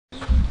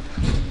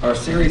Our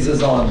series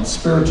is on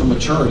spiritual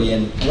maturity,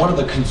 and one of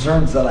the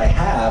concerns that I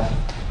have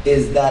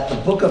is that the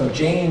book of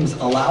James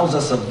allows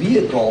us a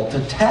vehicle to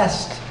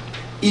test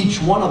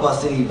each one of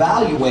us and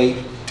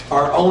evaluate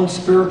our own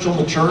spiritual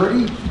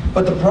maturity.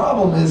 But the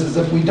problem is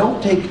if we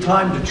don't take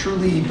time to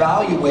truly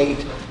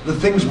evaluate the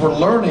things we're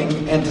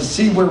learning and to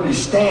see where we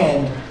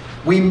stand,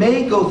 we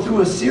may go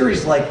through a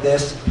series like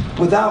this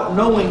without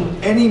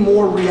knowing any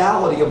more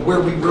reality of where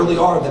we really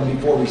are than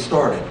before we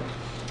started.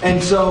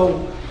 And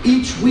so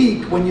each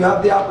week, when you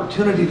have the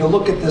opportunity to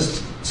look at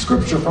this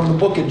scripture from the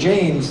book of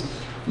James,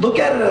 look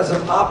at it as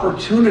an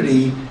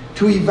opportunity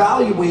to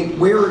evaluate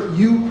where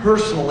you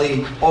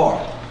personally are,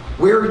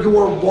 where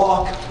your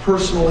walk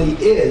personally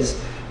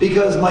is.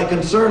 Because my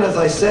concern, as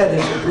I said,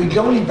 is if we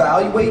don't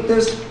evaluate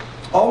this,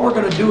 all we're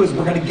going to do is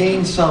we're going to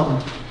gain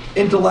some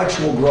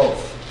intellectual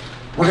growth.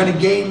 We're going to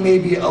gain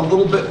maybe a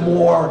little bit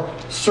more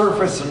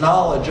surface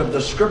knowledge of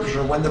the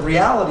scripture, when the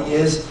reality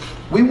is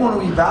we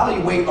want to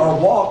evaluate our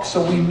walk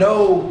so we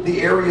know the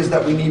areas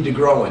that we need to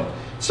grow in.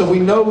 So we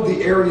know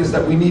the areas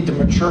that we need to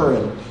mature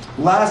in.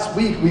 Last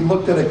week we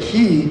looked at a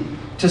key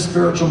to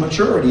spiritual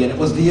maturity, and it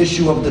was the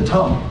issue of the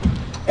tongue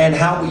and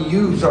how we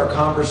use our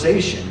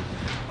conversation.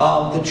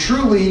 The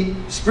truly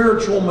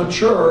spiritual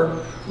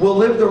mature will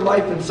live their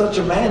life in such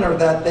a manner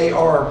that they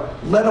are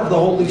led of the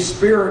Holy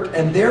Spirit,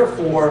 and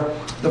therefore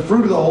the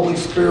fruit of the Holy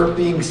Spirit,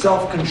 being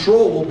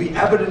self-control, will be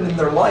evident in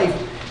their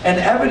life and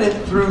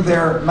evident through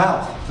their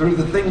mouth, through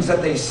the things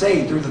that they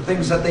say, through the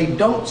things that they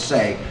don't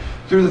say,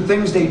 through the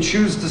things they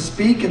choose to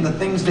speak and the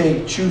things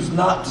they choose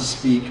not to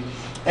speak.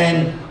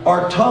 And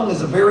our tongue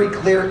is a very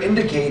clear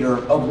indicator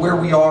of where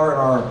we are in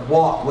our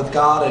walk with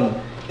God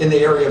and in the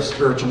area of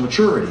spiritual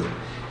maturity.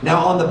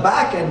 Now, on the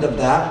back end of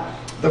that,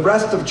 the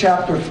rest of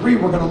chapter 3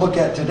 we're going to look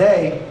at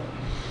today,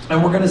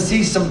 and we're going to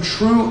see some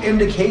true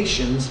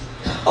indications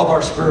of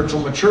our spiritual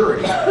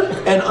maturity.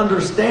 And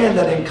understand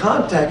that in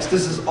context,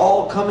 this is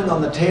all coming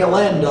on the tail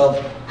end of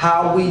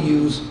how we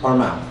use our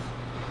mouth.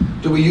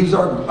 Do we use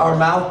our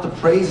mouth to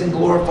praise and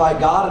glorify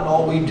God in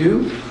all we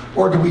do?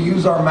 Or do we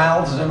use our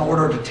mouths in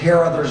order to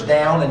tear others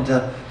down and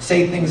to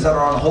say things that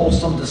are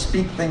unwholesome, to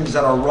speak things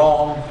that are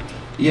wrong,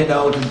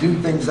 to do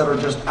things that are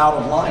just out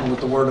of line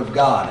with the Word of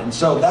God? And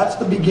so that's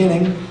the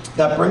beginning.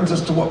 That brings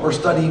us to what we're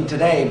studying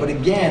today. But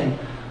again,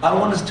 I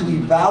want us to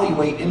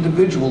evaluate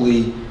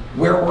individually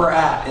where we're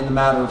at in the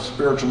matter of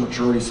spiritual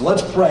maturity. So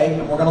let's pray,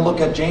 and we're going to look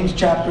at James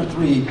chapter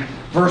 3,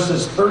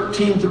 verses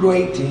 13 through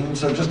 18.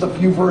 So just a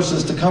few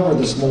verses to cover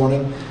this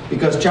morning,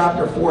 because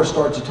chapter 4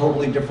 starts a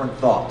totally different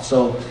thought.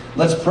 So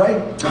let's pray,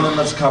 and then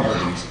let's cover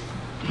these.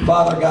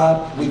 Father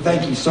God, we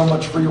thank you so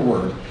much for your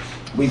word.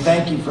 We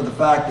thank you for the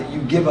fact that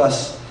you give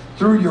us,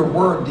 through your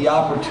word, the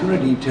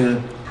opportunity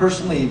to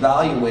personally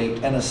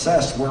evaluate and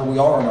assess where we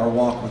are in our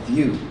walk with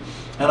you.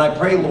 And I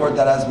pray, Lord,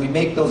 that as we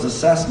make those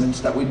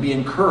assessments, that we'd be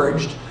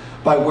encouraged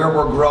by where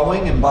we're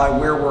growing and by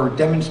where we're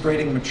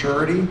demonstrating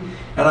maturity.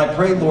 And I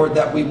pray, Lord,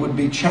 that we would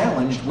be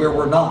challenged where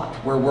we're not,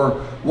 where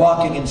we're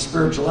walking in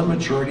spiritual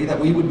immaturity, that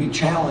we would be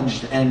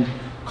challenged and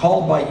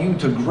called by you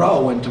to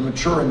grow and to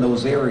mature in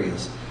those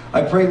areas.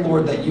 I pray,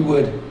 Lord, that you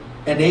would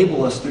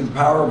enable us through the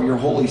power of your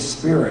Holy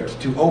Spirit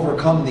to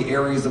overcome the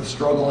areas of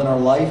struggle in our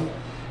life.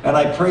 And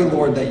I pray,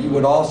 Lord, that you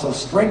would also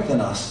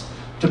strengthen us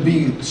to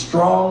be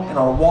strong in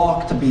our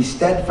walk, to be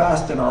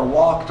steadfast in our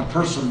walk, to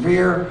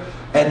persevere,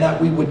 and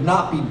that we would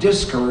not be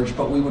discouraged,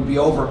 but we would be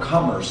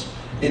overcomers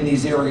in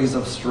these areas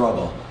of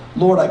struggle.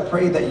 Lord, I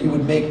pray that you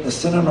would make the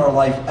sin in our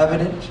life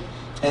evident,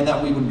 and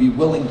that we would be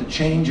willing to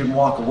change and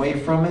walk away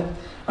from it.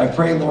 I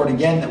pray, Lord,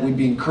 again, that we'd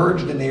be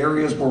encouraged in the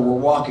areas where we're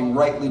walking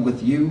rightly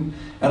with you.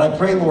 And I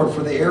pray, Lord,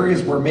 for the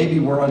areas where maybe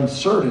we're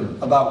uncertain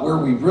about where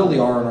we really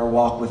are in our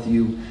walk with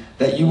you,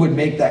 that you would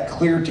make that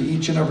clear to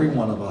each and every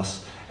one of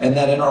us, and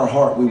that in our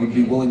heart we would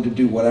be willing to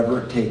do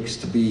whatever it takes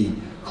to be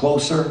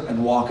closer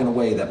and walk in a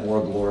way that more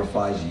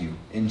glorifies you.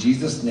 In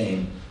Jesus'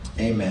 name,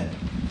 amen.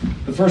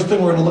 The first thing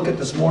we're going to look at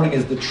this morning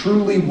is the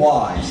truly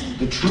wise.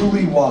 The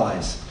truly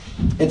wise.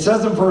 It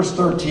says in verse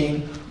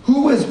 13,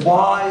 "Who is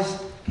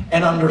wise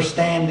and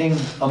understanding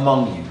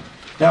among you?"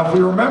 Now, if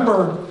we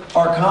remember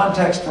our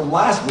context from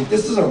last week,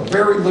 this is a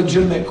very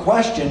legitimate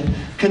question,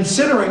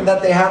 considering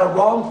that they had a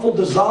wrongful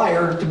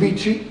desire to be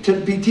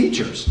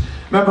teachers.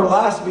 Remember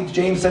last week,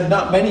 James said,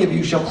 "Not many of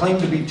you shall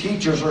claim to be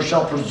teachers or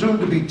shall presume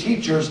to be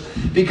teachers,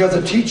 because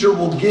a teacher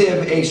will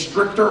give a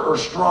stricter or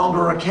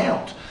stronger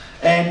account."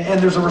 And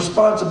there's a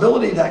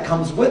responsibility that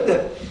comes with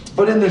it.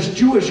 But in this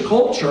Jewish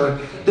culture,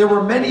 there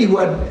were many who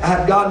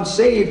had gotten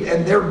saved,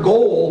 and their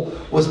goal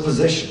was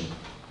position.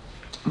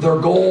 Their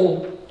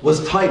goal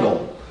was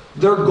title.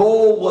 Their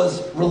goal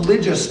was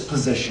religious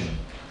position.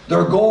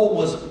 Their goal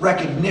was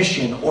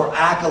recognition or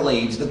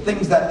accolades, the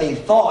things that they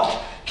thought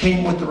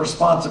came with the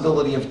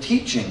responsibility of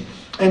teaching.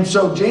 And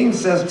so James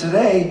says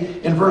today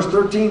in verse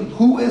 13,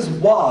 "Who is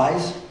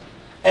wise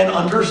and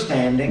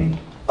understanding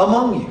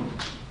among you?"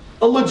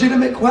 A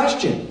legitimate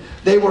question.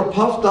 They were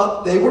puffed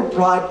up, they were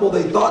prideful,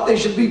 they thought they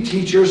should be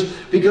teachers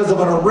because of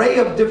an array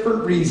of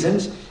different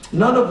reasons,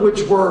 none of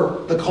which were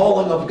the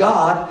calling of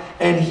God.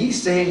 And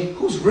he's saying,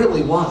 who's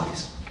really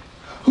wise?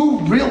 Who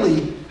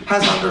really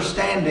has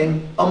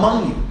understanding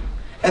among you?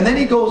 And then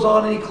he goes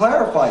on and he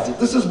clarifies it.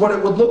 This is what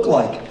it would look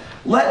like.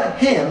 Let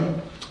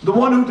him, the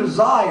one who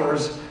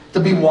desires to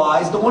be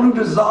wise, the one who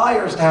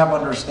desires to have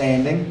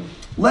understanding,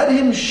 let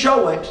him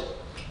show it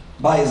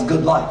by his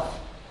good life.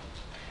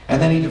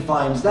 And then he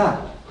defines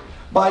that.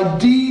 By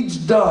deeds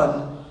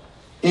done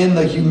in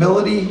the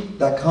humility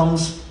that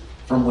comes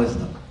from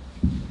wisdom.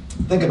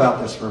 Think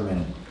about this for a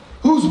minute.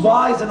 Who's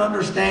wise and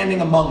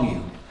understanding among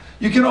you?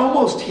 You can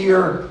almost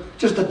hear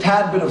just a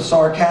tad bit of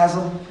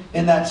sarcasm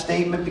in that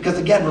statement, because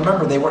again,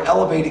 remember, they were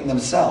elevating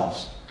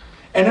themselves.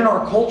 And in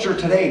our culture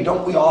today,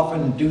 don't we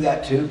often do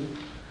that too?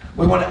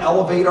 We want to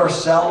elevate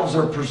ourselves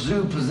or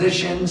pursue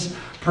positions,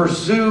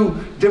 pursue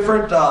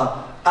different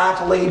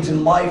accolades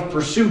in life,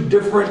 pursue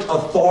different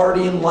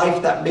authority in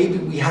life that maybe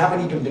we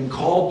haven't even been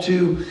called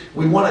to.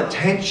 We want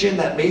attention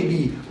that may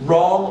be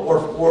wrong,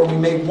 or we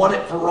may want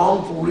it for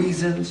wrongful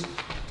reasons.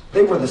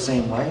 They were the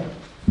same way.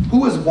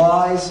 Who is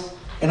wise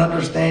and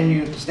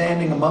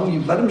understanding among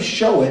you? Let him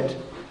show it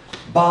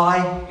by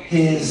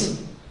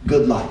his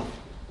good life.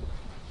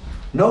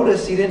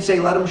 Notice he didn't say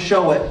let him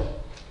show it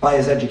by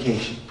his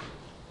education.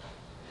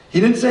 He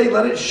didn't say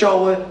let him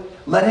show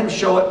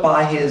it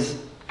by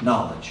his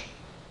knowledge.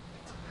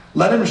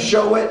 Let him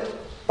show it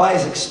by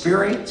his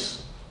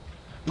experience.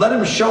 Let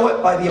him show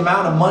it by the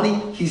amount of money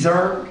he's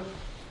earned.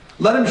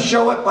 Let him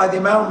show it by the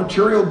amount of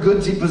material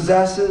goods he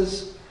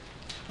possesses.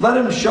 Let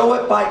him show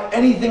it by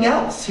anything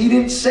else. He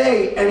didn't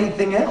say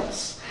anything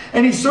else.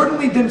 And he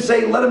certainly didn't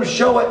say let him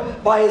show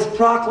it by his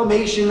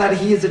proclamation that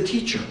he is a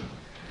teacher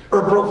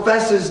or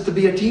professes to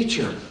be a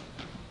teacher.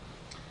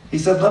 He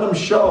said let him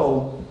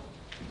show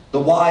the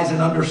wise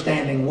and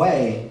understanding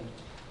way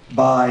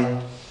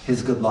by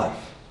his good life.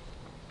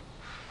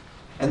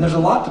 And there's a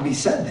lot to be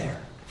said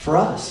there for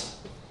us.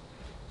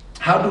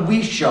 How do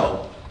we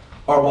show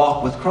our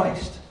walk with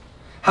Christ?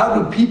 How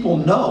do people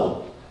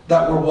know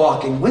that we're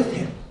walking with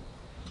him?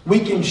 We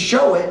can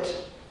show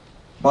it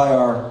by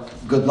our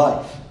good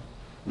life.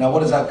 Now,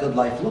 what does that good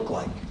life look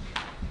like?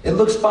 It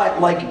looks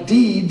like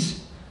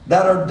deeds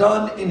that are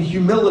done in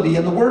humility.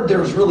 And the word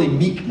there is really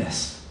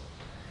meekness.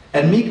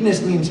 And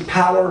meekness means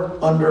power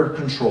under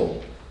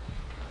control.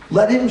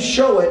 Let him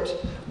show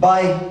it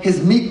by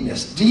his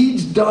meekness.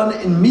 Deeds done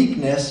in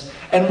meekness.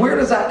 And where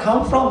does that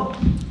come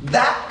from?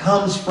 That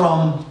comes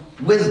from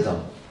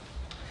wisdom.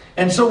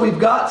 And so we've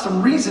got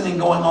some reasoning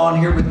going on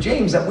here with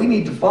James that we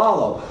need to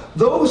follow.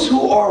 Those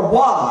who are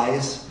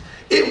wise,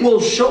 it will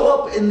show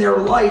up in their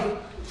life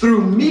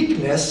through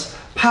meekness,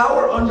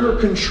 power under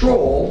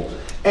control,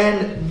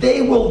 and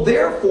they will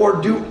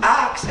therefore do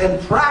acts and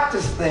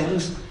practice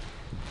things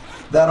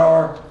that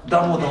are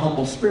done with a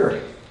humble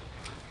spirit,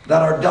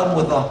 that are done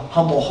with a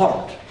humble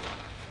heart,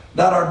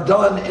 that are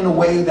done in a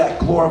way that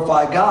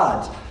glorifies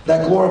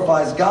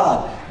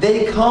God.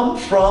 They come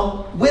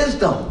from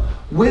wisdom.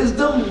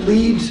 Wisdom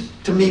leads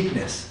to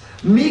meekness.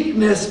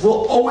 Meekness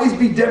will always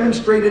be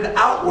demonstrated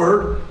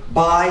outward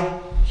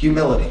by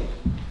humility.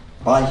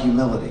 By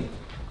humility.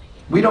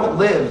 We don't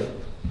live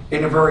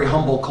in a very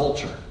humble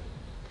culture.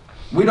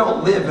 We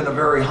don't live in a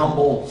very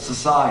humble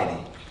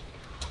society.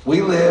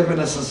 We live in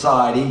a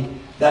society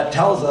that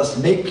tells us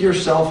make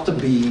yourself to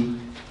be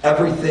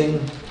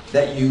everything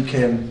that you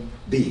can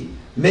be.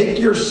 Make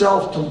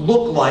yourself to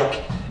look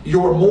like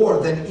you're more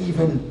than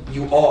even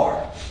you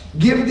are.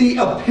 Give the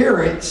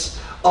appearance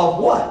of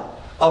what?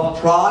 Of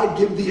pride.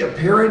 Give the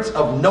appearance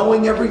of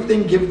knowing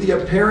everything. Give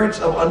the appearance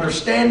of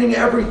understanding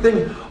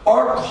everything.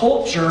 Our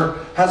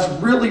culture has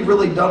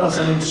really done us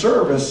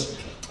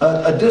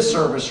a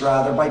disservice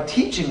rather, by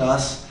teaching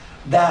us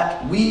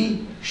that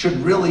we should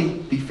really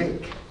be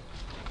fake.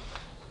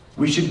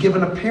 We should give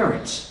an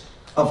appearance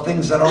of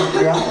things that aren't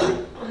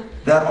reality,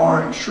 that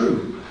aren't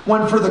true.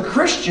 When for the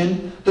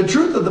Christian, the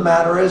truth of the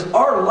matter is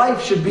our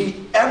life should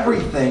be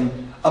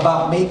everything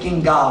about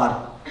making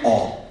God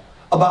all.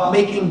 About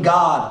making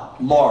God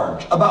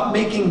large. About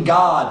making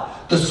God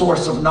the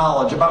source of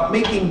knowledge. About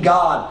making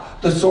God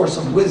the source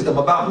of wisdom.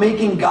 About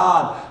making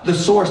God the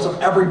source of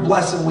every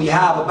blessing we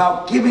have.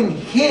 About giving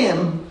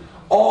him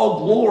all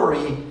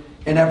glory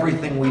in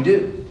everything we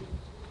do.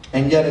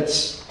 And yet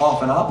it's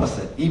often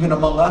opposite, even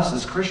among us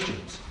as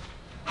Christians.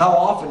 How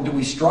often do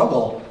we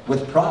struggle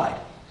with pride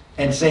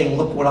and saying,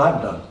 look what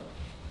I've done.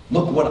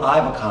 Look what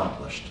I've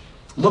accomplished.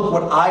 Look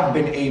what I've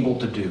been able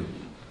to do.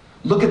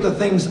 Look at the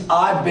things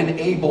I've been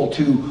able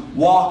to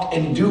walk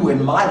and do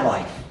in my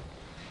life.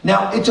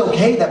 Now, it's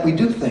okay that we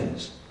do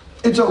things.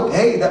 It's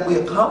okay that we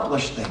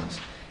accomplish things.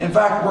 In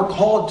fact, we're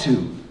called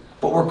to.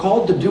 But we're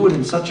called to do it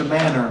in such a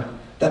manner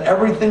that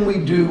everything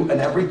we do and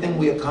everything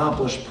we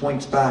accomplish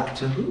points back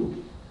to who?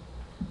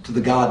 To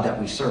the God that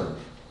we serve.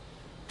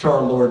 To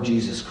our Lord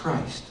Jesus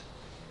Christ.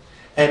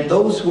 And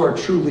those who are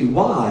truly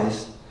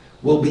wise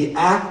will be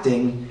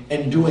acting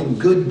and doing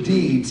good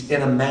deeds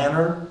in a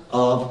manner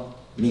of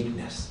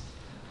meekness.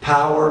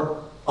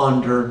 Power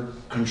under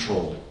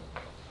control.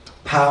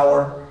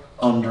 Power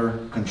under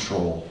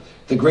control.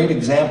 The great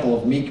example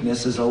of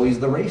meekness is always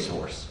the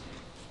racehorse.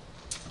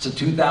 It's a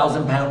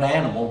 2,000-pound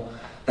animal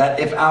that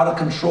if out of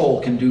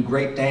control can do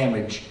great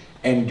damage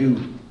and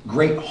do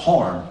great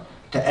harm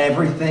to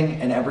everything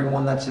and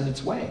everyone that's in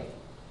its way.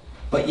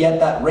 But yet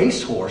that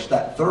racehorse,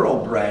 that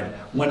thoroughbred,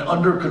 when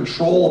under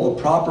control of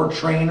a proper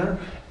trainer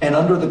and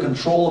under the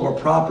control of a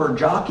proper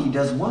jockey,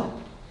 does what?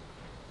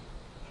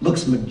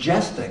 Looks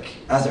majestic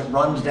as it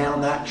runs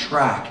down that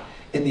track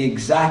in the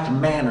exact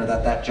manner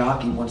that that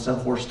jockey wants that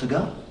horse to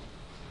go.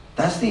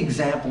 That's the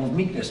example of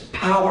meekness.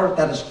 Power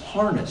that is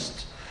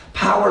harnessed.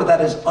 Power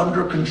that is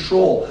under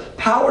control.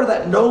 Power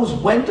that knows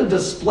when to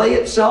display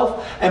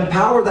itself, and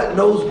power that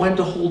knows when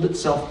to hold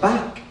itself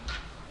back.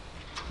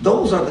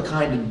 Those are the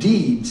kind of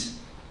deeds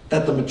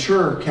that the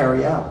mature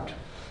carry out.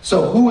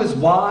 So who is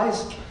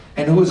wise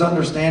and who is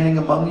understanding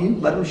among you?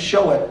 Let him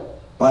show it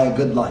by a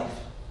good life.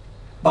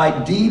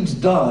 By deeds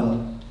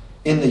done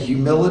in the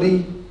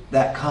humility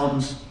that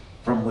comes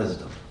from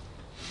wisdom.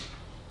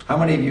 How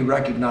many of you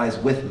recognize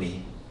with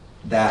me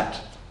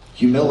that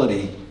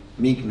humility,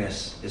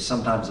 meekness, is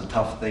sometimes a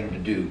tough thing to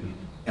do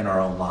in our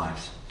own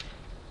lives?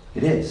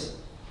 It is.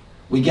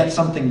 We get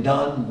something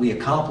done, we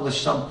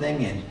accomplish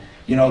something, and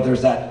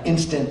there's that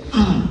instant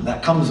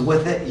that comes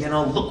with it.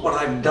 Look what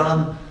I've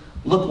done,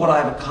 look what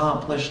I've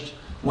accomplished.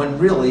 When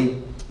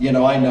really,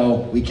 I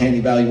know we can't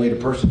evaluate a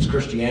person's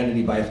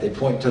Christianity by if they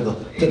point to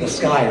the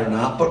sky or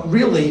not, but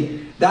really,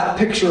 that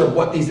picture of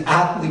what these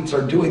athletes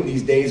are doing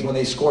these days when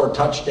they score a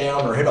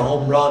touchdown or hit a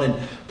home run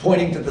and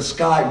pointing to the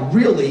sky,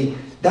 really,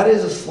 that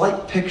is a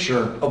slight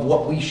picture of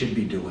what we should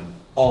be doing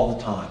all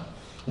the time.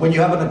 When you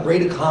have a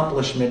great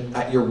accomplishment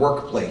at your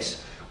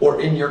workplace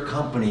or in your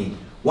company,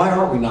 why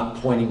are we not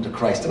pointing to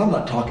Christ? And I'm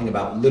not talking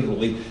about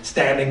literally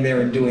standing there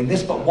and doing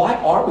this, but why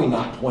are we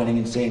not pointing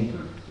and saying,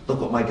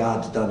 look what my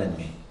God's done in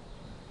me.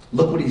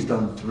 Look what he's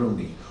done through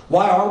me.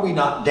 Why are we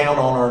not down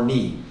on our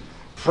knee,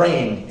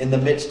 praying in the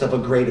midst of a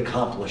great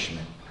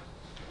accomplishment?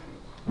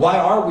 Why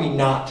are we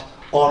not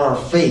on our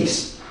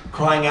face,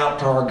 crying out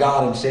to our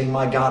God and saying,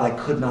 my God, I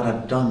could not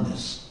have done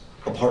this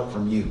apart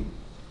from you?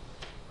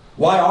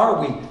 Why are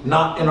we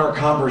not in our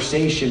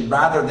conversation,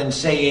 rather than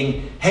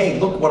saying, hey,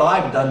 look what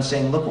I've done,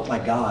 saying, look what my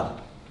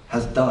God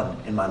has done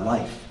in my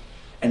life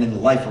and in the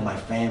life of my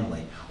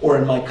family, or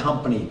in my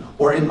company,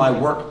 or in my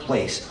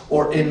workplace,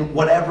 or in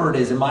whatever it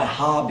is, in my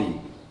hobby?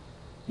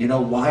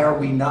 Why are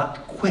we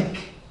not quick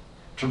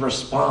to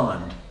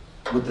respond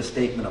with the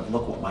statement of,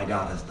 look what my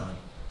God has done.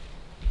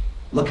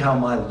 Look how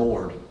my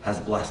Lord has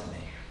blessed me.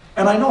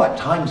 And I know at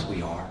times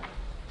we are,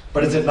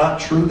 but is it not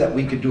true that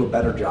we could do a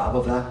better job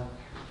of that?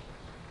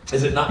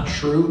 Is it not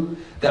true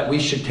that we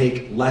should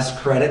take less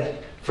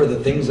credit for the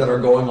things that are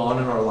going on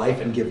in our life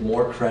and give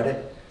more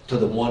credit to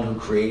the one who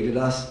created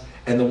us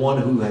and the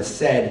one who has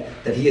said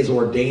that he has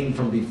ordained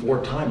from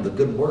before time the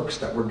good works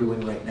that we're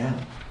doing right now?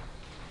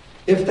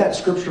 If that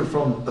scripture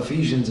from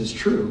Ephesians is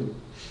true,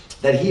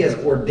 that he has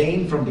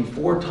ordained from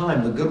before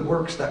time the good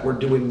works that we're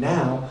doing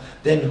now,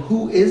 then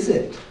who is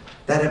it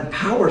that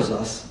empowers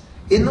us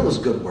in those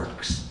good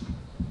works?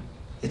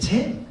 It's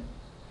him.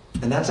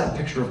 And that's that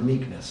picture of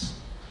meekness.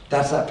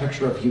 That's that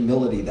picture of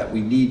humility that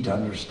we need to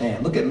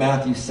understand. Look at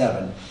Matthew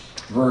 7,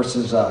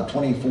 verses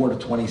 24 to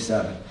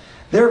 27.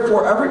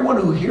 Therefore, everyone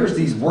who hears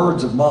these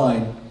words of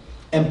mine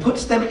and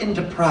puts them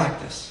into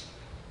practice.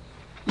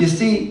 You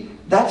see,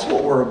 that's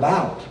what we're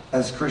about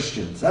as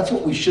Christians. That's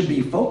what we should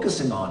be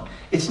focusing on.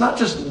 It's not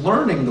just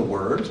learning the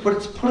words, but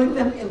it's putting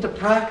them into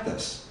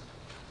practice.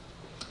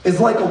 It's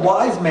like a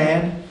wise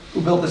man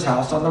who built his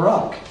house on the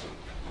rock.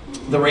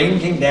 The rain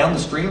came down, the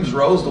streams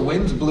rose, the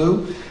winds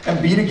blew and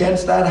beat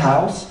against that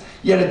house,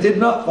 yet it did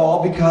not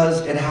fall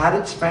because it had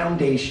its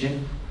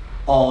foundation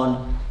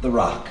on the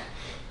rock.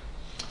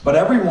 But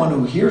everyone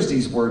who hears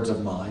these words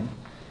of mine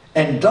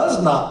and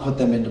does not put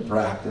them into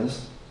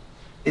practice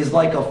is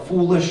like a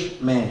foolish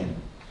man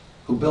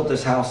who built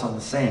his house on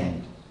the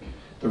sand.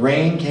 The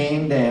rain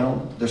came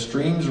down, the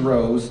streams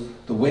rose,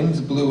 the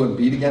winds blew and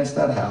beat against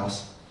that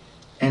house,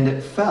 and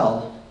it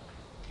fell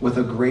with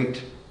a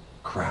great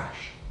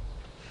crash.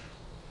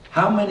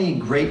 How many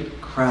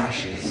great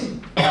crashes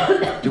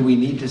do we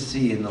need to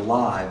see in the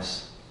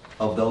lives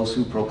of those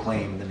who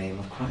proclaim the name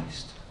of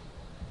Christ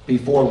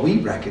before we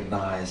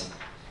recognize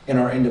in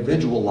our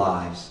individual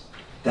lives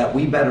that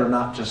we better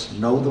not just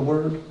know the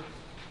word,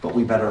 but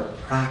we better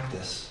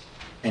practice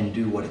and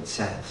do what it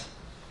says?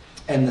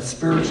 And the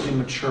spiritually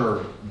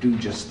mature do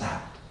just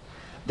that.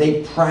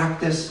 They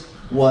practice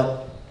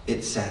what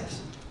it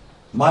says.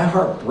 My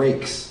heart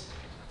breaks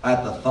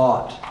at the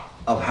thought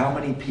of how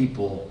many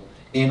people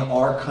in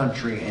our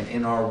country and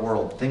in our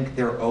world think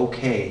they're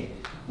okay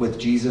with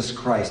Jesus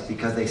Christ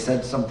because they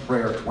said some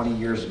prayer 20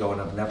 years ago and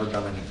have never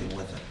done anything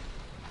with it.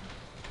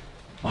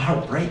 My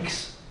heart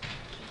breaks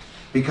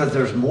because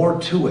there's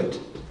more to it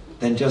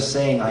than just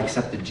saying I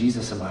accepted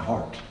Jesus in my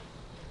heart.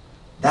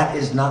 That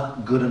is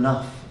not good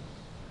enough.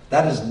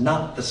 That is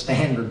not the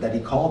standard that he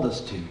called us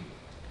to.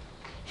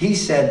 He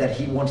said that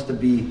he wants to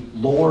be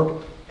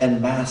Lord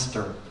and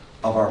Master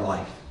of our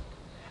life.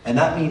 And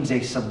that means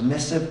a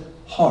submissive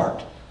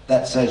heart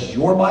that says,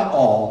 you're my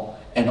all,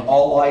 and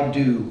all I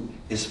do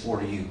is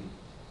for you.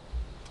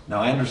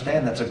 Now I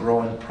understand that's a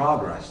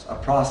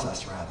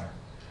process rather.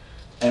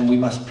 And we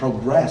must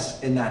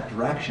progress in that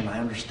direction. I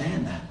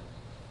understand that.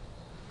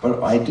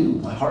 But I do.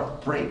 My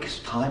heart breaks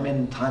time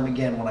and time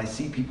again when I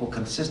see people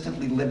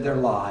consistently live their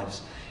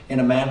lives in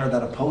a manner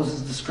that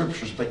opposes the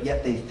scriptures, but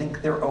yet they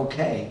think they're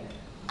okay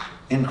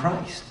in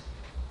Christ.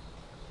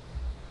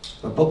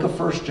 The book of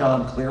 1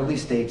 John clearly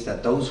states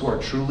that those who are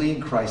truly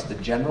in Christ, the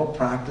general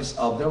practice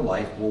of their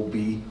life will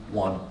be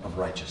one of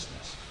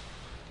righteousness.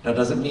 Now,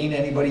 doesn't mean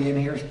anybody in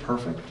here is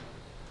perfect.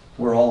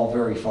 We're all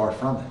very far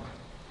from it.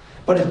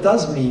 But it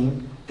does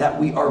mean that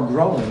we are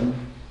growing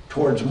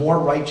towards more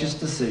righteous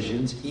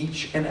decisions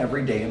each and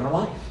every day in our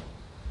life.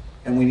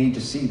 And we need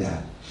to see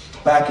that.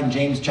 Back in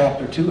James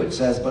chapter 2 it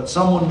says, "But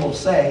someone will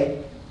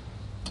say,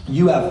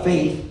 'You have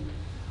faith,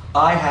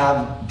 I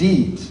have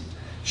deeds.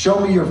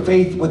 Show me your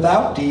faith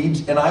without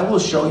deeds, and I will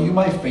show you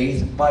my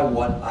faith by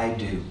what I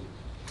do.'"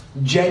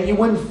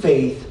 Genuine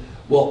faith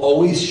will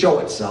always show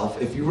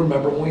itself, if you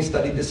remember when we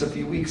studied this a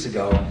few weeks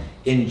ago,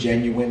 in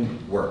genuine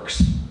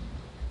works.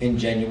 In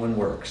genuine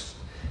works.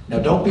 Now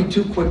don't be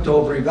too quick to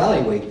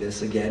over-evaluate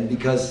this again,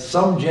 because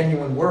some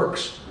genuine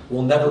works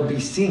will never be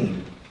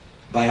seen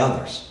by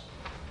others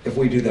if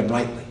we do them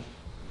rightly.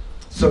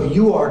 So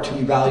you are to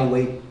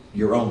evaluate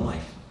your own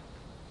life.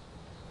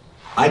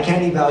 I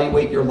can't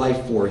evaluate your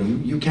life for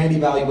you. You can't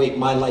evaluate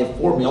my life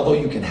for me, although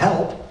you can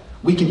help.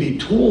 We can be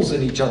tools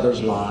in each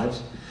other's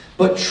lives.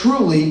 But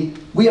truly,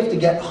 we have to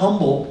get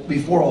humble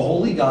before a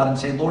holy God and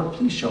say, "Lord,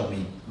 please show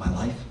me my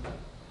life.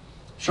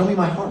 Show me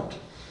my heart.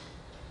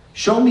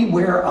 Show me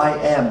where I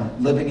am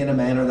living in a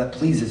manner that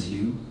pleases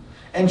you,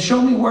 and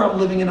show me where I'm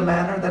living in a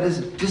manner that is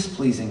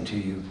displeasing to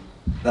you,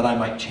 that I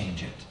might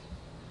change it."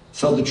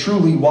 So the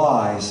truly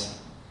wise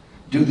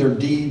do their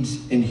deeds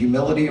in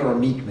humility or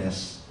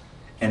meekness,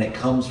 and it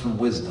comes from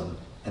wisdom,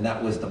 and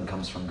that wisdom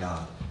comes from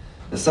God.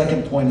 The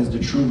second point is the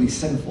truly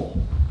sinful.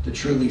 The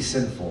truly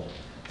sinful.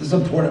 This is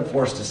important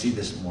for us to see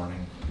this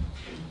morning.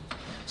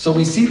 So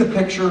we see the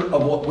picture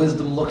of what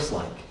wisdom looks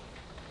like,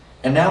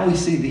 and now we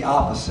see the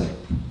opposite.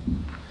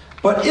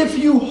 "But if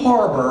you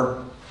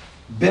harbor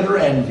bitter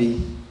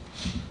envy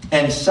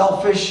and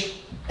selfish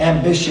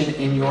ambition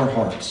in your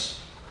hearts,"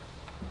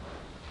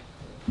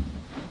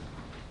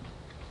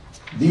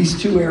 these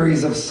two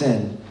areas of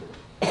sin,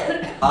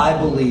 I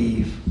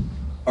believe,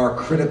 are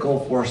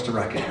critical for us to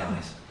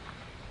recognize.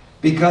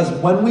 Because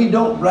when we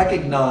don't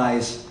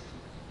recognize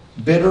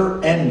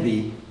bitter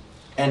envy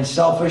and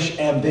selfish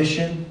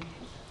ambition,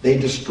 they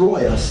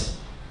destroy us,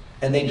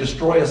 and they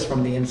destroy us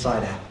from the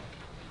inside out.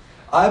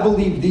 I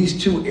believe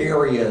these two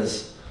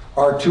areas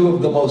are two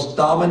of the most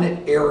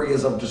dominant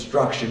areas of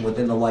destruction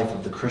within the life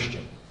of the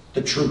Christian,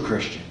 the true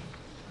Christian.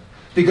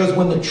 Because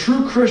when the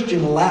true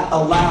Christian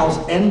allows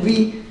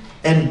envy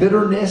and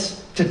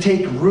bitterness to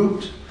take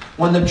root,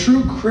 when the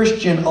true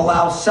Christian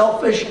allows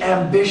selfish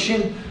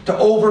ambition to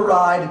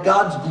override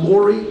God's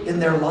glory in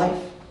their life,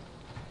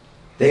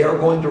 they are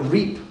going to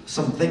reap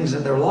some things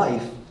in their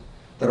life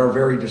that are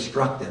very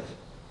destructive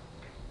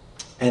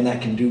and that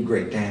can do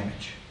great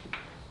damage.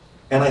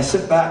 And I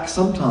sit back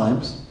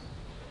sometimes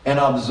and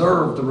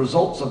observe the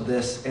results of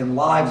this in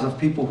lives of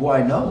people who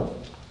I know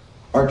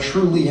are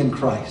truly in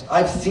Christ.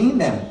 I've seen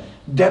them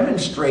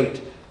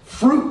demonstrate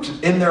fruit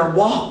in their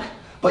walk,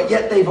 but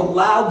yet they've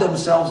allowed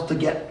themselves to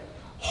get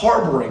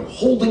harboring,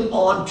 holding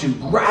on to,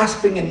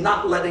 grasping and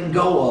not letting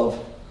go of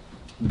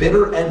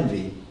bitter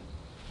envy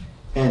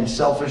and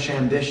selfish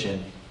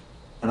ambition.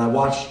 And I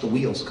watch the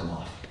wheels come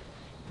off.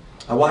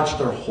 I watch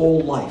their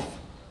whole life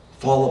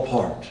fall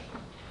apart.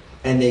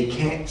 And they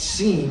can't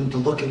seem to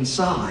look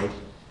inside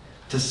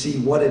to see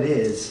what it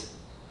is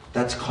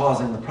that's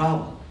causing the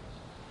problem.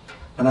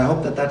 And I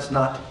hope that that's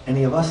not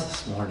any of us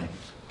this morning.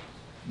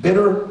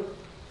 Bitter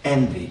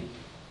envy.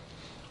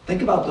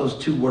 Think about those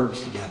two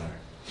words together.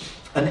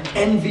 An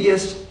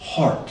envious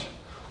heart.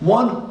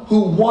 One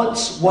who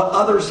wants what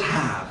others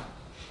have.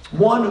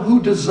 One who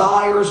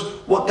desires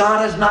what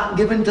God has not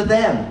given to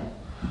them.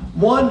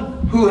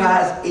 One who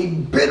has a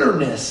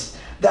bitterness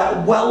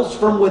that wells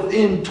from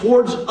within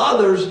towards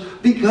others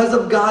because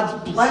of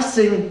God's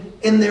blessing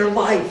in their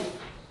life.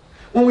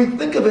 When we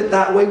think of it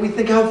that way, we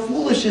think, how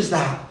foolish is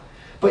that?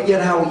 But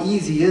yet how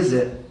easy is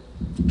it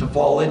to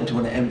fall into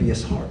an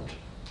envious heart?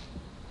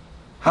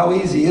 How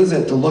easy is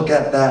it to look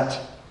at that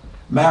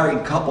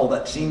married couple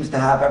that seems to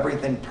have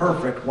everything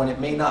perfect when it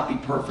may not be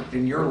perfect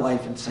in your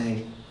life and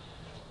say,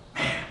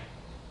 "Man,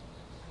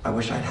 I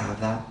wish I'd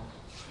have that.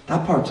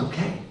 That part's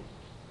okay."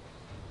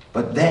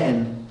 But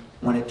then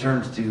when it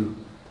turns to,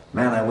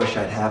 "Man, I wish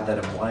I'd have that,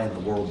 and why in the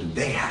world do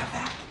they have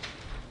that?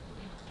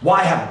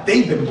 Why have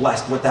they been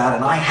blessed with that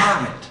and I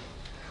haven't?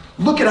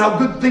 Look at how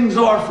good things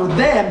are for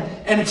them,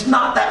 and it's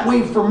not that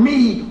way for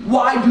me.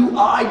 Why do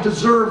I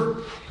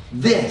deserve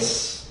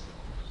this?"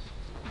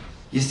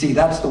 You see,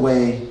 that's the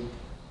way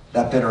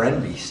that bitter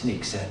envy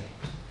sneaks in.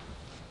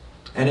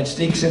 And it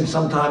sneaks in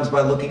sometimes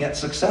by looking at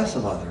success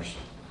of others.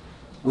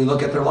 We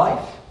look at their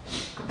life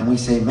and we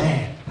say,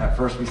 "Man," at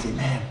first we say,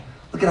 "Man,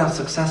 look at how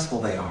successful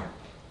they are.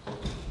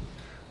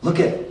 Look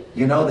at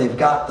You know, they've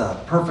got the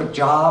perfect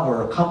job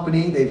or a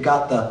company. They've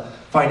got the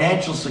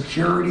financial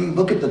security.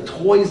 Look at the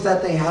toys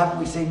that they have. And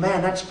we say,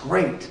 man, that's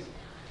great.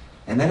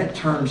 And then it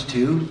turns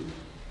to,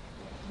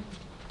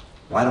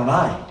 why don't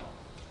I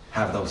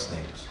have those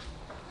things?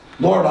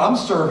 Lord, I'm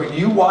serving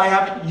you. Why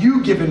haven't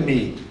you given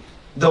me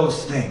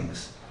those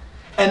things?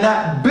 And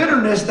that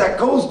bitterness that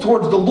goes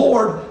towards the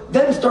Lord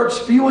then starts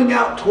spewing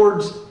out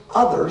towards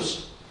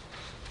others.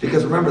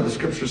 Because remember, the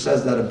scripture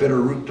says that a bitter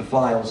root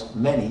defiles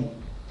many.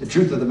 The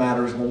truth of the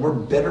matter is, when we're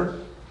bitter,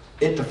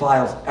 it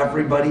defiles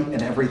everybody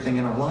and everything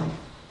in our life.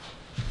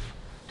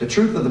 The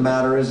truth of the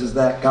matter is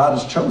that God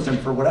has chosen,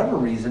 for whatever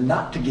reason,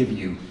 not to give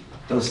you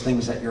those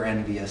things that you're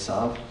envious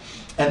of.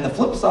 And the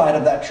flip side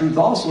of that truth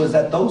also is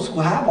that those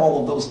who have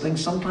all of those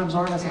things sometimes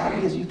aren't as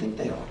happy as you think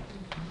they are.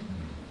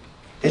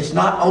 It's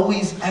not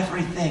always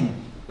everything,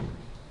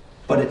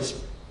 but it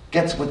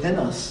gets within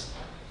us,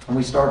 and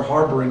we start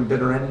harboring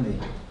bitter envy.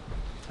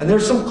 And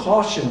there's some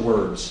caution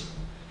words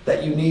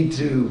that you need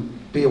to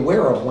be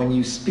aware of when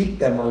you speak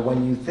them or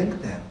when you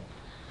think them.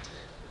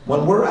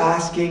 When we're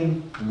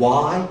asking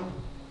why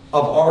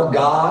of our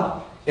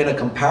God in a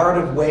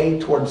comparative way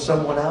towards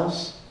someone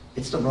else,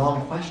 it's the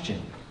wrong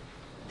question.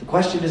 The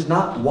question is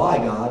not why,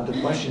 God.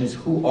 The question is,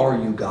 who are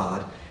you,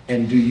 God?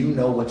 And do you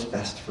know what's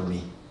best for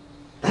me?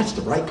 That's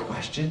the right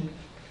question.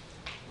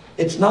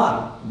 It's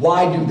not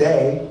why do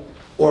they,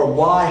 or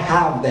why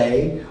have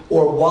they,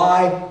 or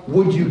why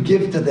would you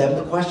give to them.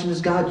 The question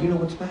is, God, you know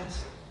what's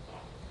best.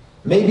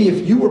 Maybe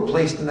if you were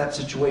placed in that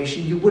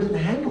situation, you wouldn't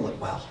handle it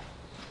well.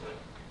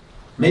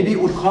 Maybe it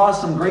would cause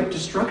some great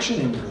destruction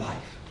in your life.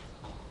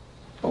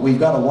 But we've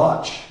got to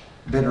watch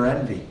bitter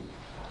envy.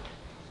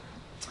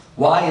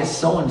 Why is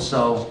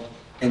so-and-so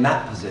in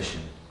that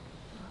position?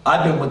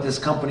 I've been with this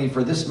company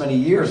for this many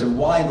years, and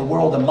why in the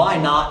world am I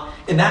not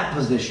in that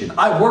position?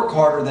 I work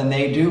harder than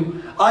they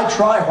do. I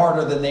try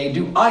harder than they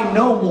do. I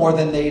know more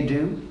than they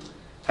do.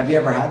 Have you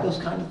ever had those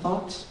kind of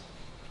thoughts?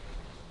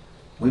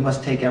 We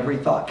must take every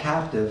thought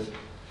captive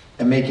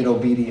and make it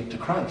obedient to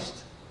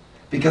Christ.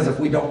 Because if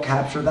we don't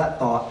capture that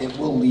thought, it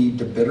will lead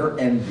to bitter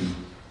envy.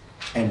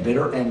 And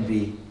bitter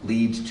envy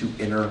leads to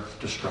inner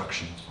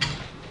destruction.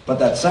 But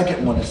that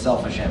second one is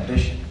selfish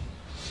ambition.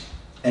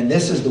 And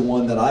this is the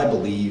one that I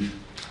believe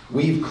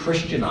we've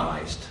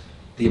Christianized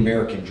the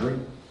American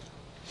dream.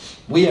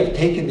 We have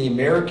taken the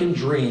American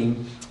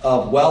dream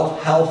of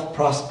wealth, health,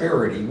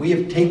 prosperity. We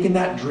have taken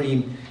that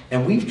dream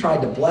and we've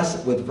tried to bless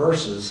it with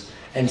verses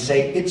and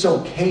say it's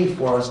okay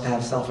for us to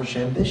have selfish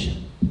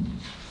ambition.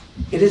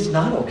 It is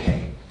not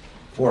okay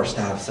for us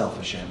to have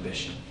selfish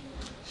ambition.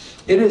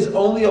 It is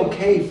only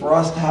okay for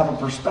us to have a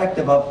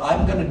perspective of,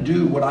 I'm going to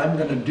do what I'm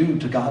going to do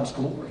to God's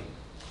glory.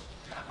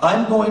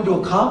 I'm going to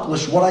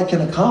accomplish what I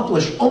can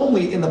accomplish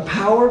only in the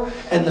power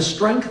and the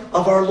strength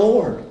of our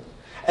Lord.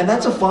 And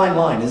that's a fine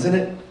line, isn't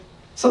it?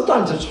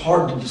 Sometimes it's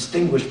hard to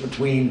distinguish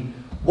between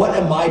what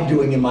am I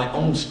doing in my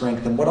own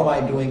strength and what am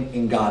I doing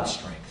in God's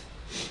strength.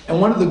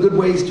 And one of the good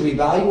ways to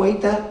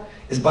evaluate that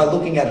is by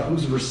looking at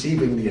who's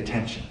receiving the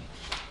attention.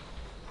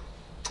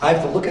 I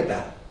have to look at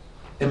that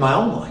in my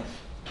own life.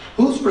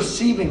 Who's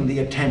receiving the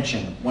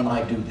attention when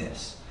I do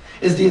this?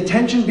 Is the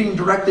attention being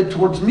directed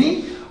towards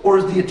me, or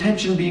is the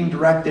attention being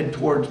directed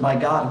towards my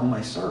God whom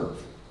I serve?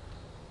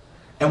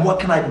 And what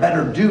can I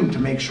better do to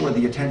make sure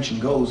the attention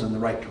goes in the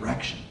right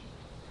direction?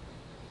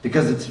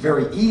 Because it's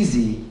very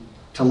easy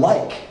to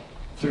like,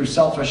 through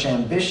selfish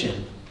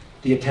ambition,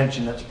 the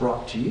attention that's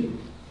brought to you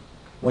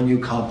when you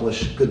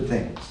accomplish good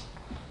things,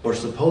 or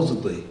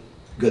supposedly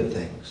good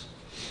things.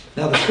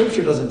 Now, the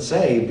scripture doesn't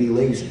say be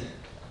lazy.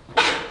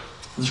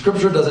 The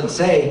scripture doesn't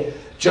say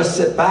just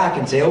sit back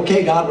and say,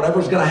 okay, God,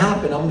 whatever's going to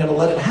happen, I'm going to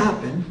let it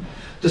happen.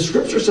 The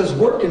scripture says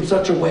work in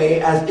such a way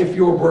as if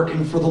you're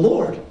working for the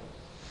Lord.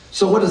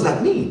 So what does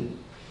that mean?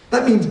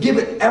 That means give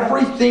it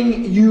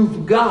everything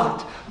you've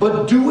got,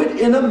 but do it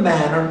in a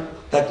manner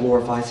that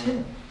glorifies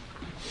Him.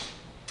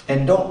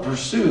 And don't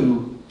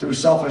pursue, through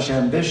selfish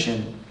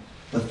ambition,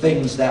 the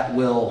things that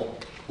will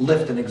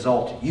lift and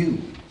exalt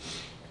you,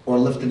 or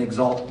lift and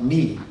exalt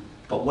me,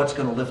 but what's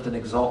going to lift and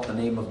exalt the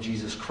name of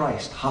Jesus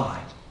Christ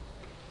high.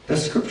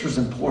 This scripture is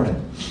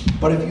important.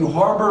 But if you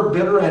harbor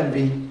bitter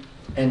envy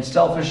and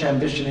selfish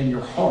ambition in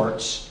your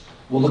hearts,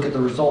 we'll look at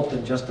the result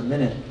in just a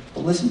minute.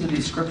 But listen to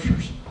these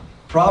scriptures.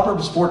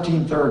 Proverbs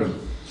 14:30.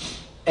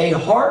 A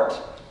heart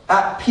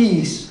at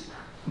peace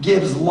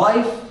gives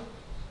life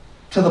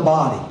to the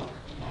body.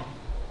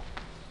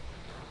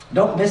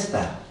 Don't miss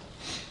that.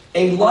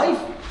 A life,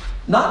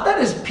 not that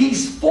is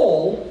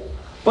peaceful,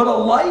 but a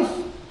life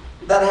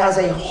that has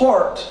a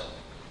heart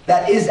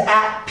that is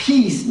at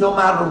peace no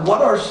matter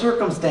what our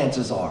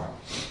circumstances are.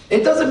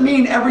 It doesn't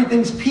mean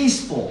everything's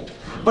peaceful,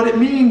 but it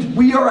means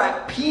we are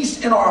at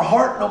peace in our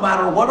heart no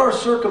matter what our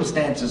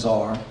circumstances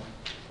are.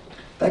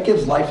 That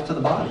gives life to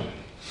the body.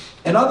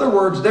 In other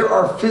words, there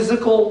are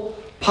physical,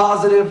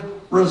 positive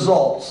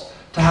results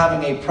to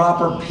having a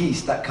proper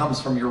peace that comes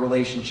from your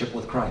relationship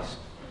with Christ.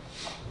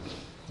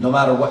 No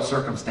matter what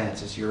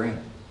circumstances you're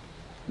in.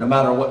 No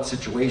matter what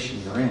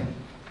situation you're in.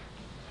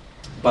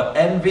 But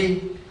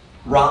envy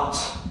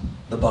rots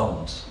the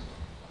bones.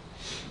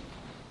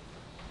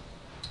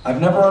 I've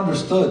never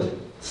understood,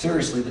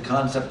 seriously, the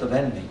concept of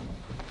envy.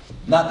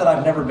 Not that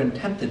I've never been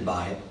tempted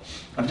by it.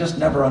 I've just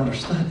never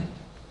understood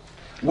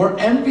it. We're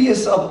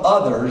envious of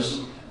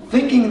others,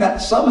 thinking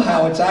that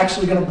somehow it's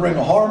actually going to bring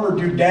harm or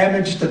do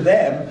damage to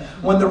them,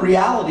 when the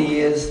reality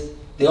is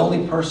the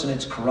only person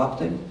it's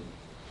corrupting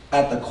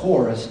at the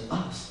core is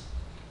us.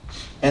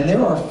 And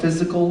there are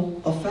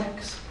physical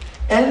effects.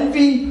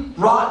 Envy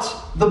rots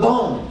the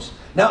bones.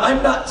 Now,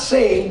 I'm not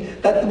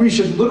saying that we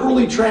should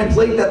literally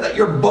translate that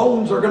your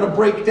bones are going to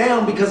break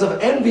down because of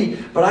envy,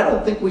 but I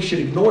don't think we should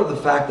ignore the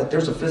fact that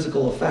there's a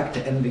physical effect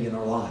to envy in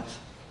our lives.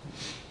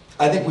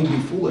 I think we'd be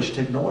foolish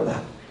to ignore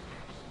that.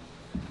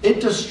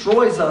 It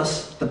destroys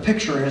us, the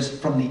picture is,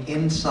 from the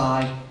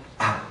inside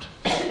out.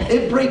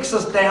 It breaks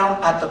us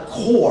down at the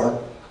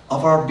core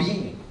of our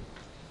being.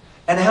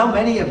 And how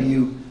many of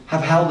you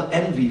have held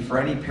envy for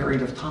any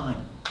period of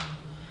time?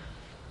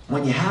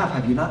 When you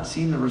have you not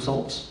seen the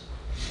results?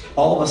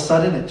 All of a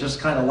sudden, it just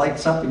kind of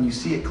lights up and you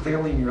see it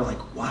clearly and you're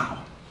like,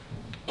 wow,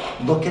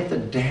 look at the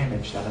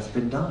damage that has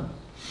been done.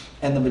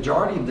 And the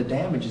majority of the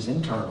damage is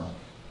internal,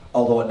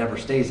 although it never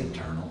stays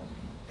internal.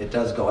 It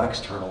does go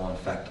external and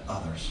affect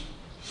others.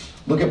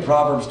 Look at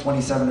Proverbs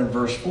 27 and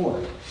verse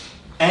 4.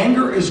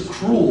 Anger is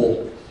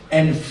cruel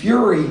and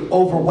fury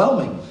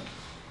overwhelming.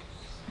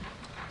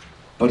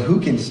 But who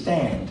can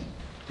stand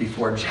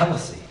before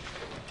jealousy?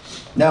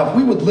 Now, if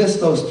we would list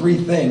those three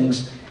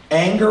things,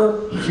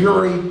 anger,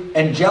 fury,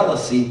 and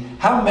jealousy,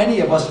 how many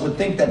of us would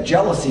think that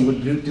jealousy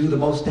would do the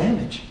most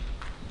damage?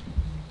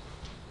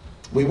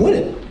 We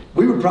wouldn't.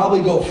 We would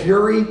probably go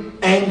fury,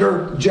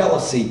 anger,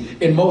 jealousy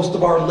in most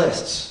of our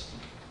lists.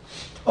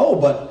 Oh,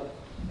 but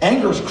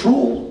anger is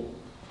cruel.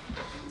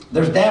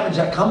 There's damage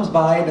that comes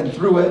by it and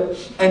through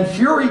it. And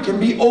fury can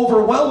be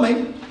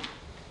overwhelming.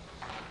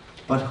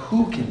 But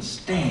who can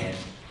stand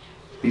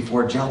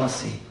before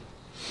jealousy?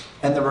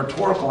 And the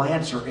rhetorical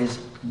answer is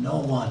no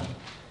one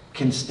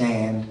can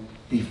stand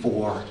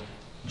before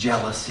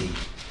jealousy.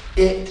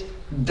 It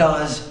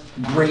does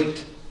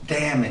great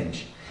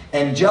damage.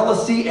 And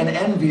jealousy and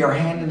envy are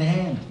hand in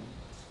hand.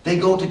 They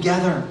go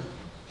together.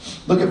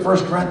 Look at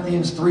 1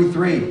 Corinthians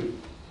 3:3.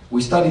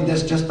 We studied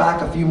this just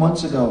back a few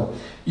months ago.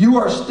 You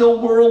are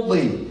still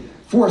worldly,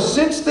 for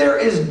since there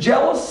is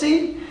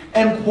jealousy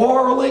and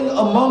quarreling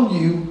among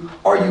you,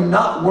 are you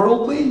not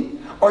worldly?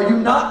 Are you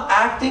not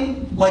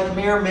acting like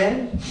mere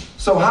men?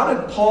 So how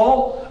did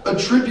Paul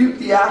attribute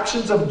the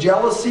actions of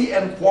jealousy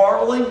and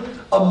quarreling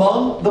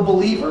among the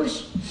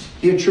believers?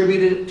 He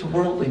attributed it to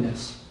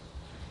worldliness.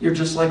 You're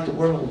just like the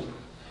world.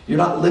 You're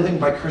not living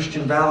by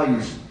Christian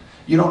values.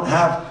 You don't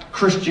have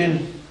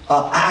Christian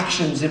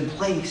actions in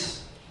place.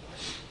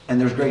 And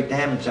there's great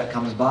damage that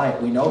comes by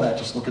it. We know that.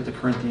 Just look at the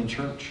Corinthian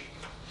church.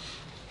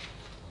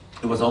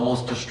 It was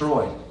almost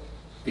destroyed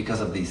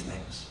because of these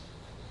things.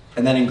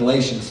 And then in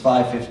Galatians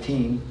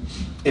 5:15,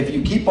 if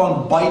you keep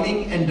on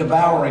biting and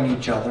devouring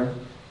each other,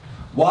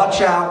 watch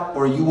out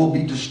or you will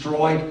be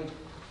destroyed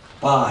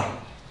by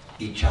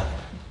each other.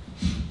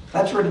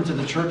 That's written to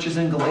the churches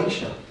in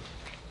Galatia,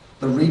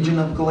 the region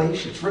of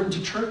Galatia. It's written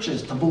to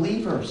churches, to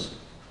believers.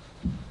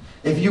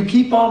 If you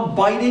keep on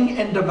biting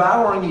and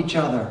devouring each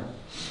other,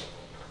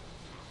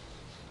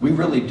 we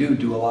really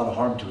do a lot of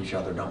harm to each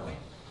other, don't we?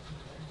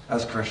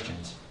 As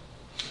Christians.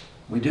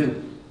 We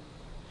do.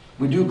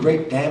 We do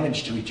great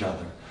damage to each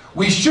other.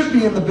 We should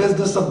be in the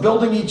business of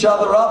building each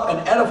other up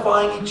and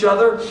edifying each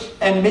other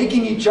and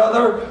making each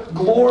other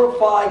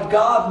glorify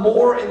God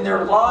more in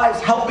their lives,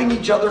 helping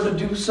each other to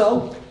do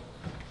so.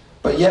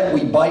 But yet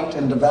we bite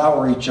and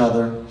devour each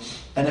other.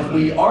 And if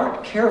we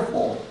aren't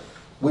careful,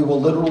 we will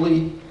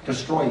literally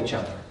destroy each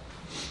other.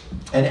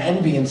 And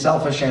envy and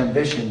selfish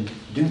ambition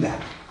do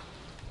that.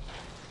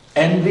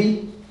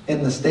 Envy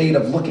in the state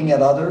of looking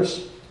at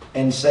others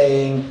and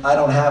saying, I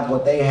don't have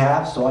what they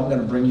have, so I'm going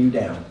to bring you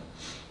down.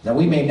 Now,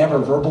 we may never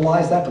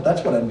verbalize that, but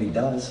that's what envy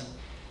does.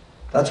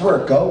 That's where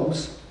it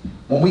goes.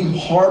 When we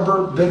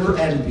harbor bitter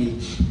envy,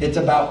 it's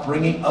about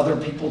bringing other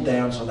people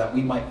down so that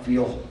we might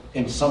feel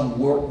in some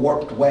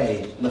warped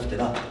way lifted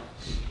up.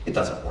 It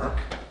doesn't work.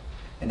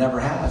 It never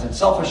has. And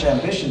selfish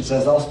ambition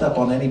says, I'll step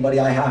on anybody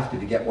I have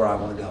to get where I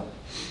want to go.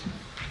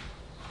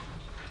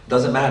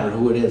 Doesn't matter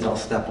who it is, I'll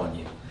step on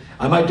you.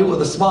 I might do it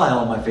with a smile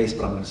on my face,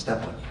 but I'm going to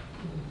step on you.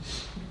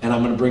 And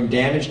I'm going to bring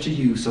damage to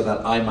you so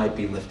that I might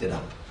be lifted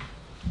up.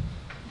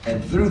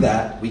 And through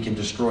that, we can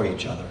destroy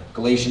each other.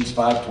 Galatians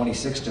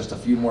 5:26, just a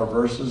few more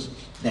verses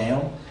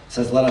down,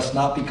 says, let us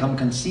not become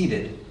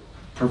conceited,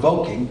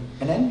 provoking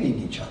and envying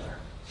each other.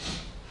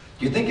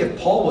 Do you think if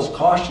Paul was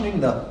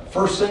cautioning the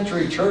first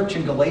century church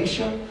in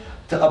Galatia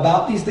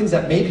about these things,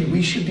 that maybe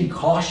we should be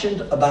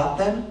cautioned about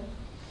them?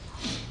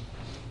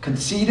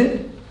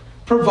 Conceited,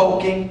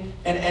 provoking,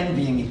 and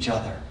envying each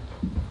other.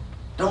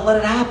 Don't let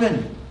it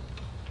happen.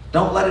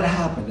 Don't let it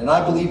happen. And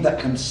I believe that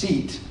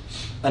conceit,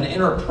 an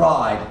inner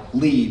pride,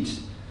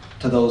 leads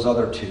to those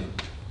other two,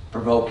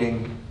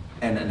 provoking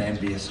and an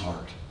envious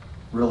heart.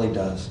 Really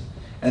does.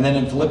 And then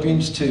in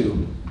Philippians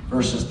 2,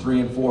 verses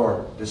 3 and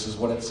 4, this is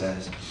what it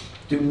says.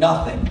 Do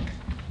nothing,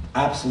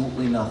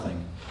 absolutely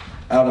nothing,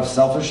 out of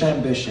selfish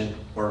ambition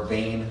or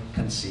vain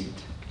conceit.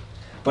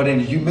 But in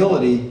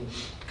humility,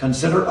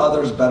 consider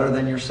others better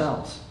than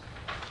yourselves.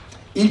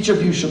 Each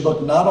of you should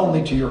look not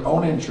only to your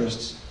own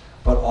interests,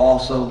 but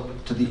also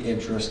to the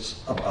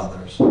interests of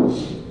others.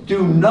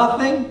 Do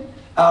nothing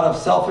out of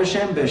selfish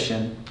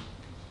ambition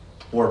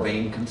or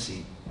vain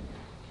conceit.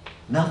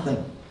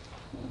 Nothing.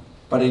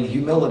 But in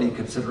humility,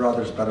 consider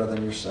others better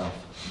than yourself.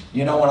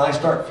 You know, when I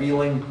start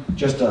feeling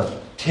just a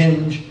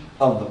tinge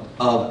of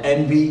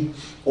envy,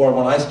 or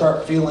when I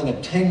start feeling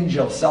a tinge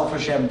of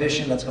selfish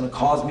ambition that's going to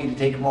cause me to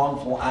take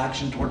wrongful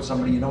action towards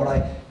somebody, you know what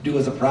I do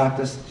as a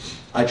practice?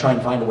 I try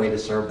and find a way to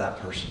serve that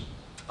person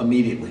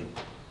immediately.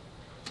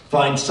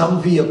 Find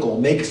some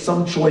vehicle, make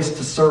some choice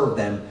to serve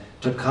them,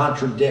 to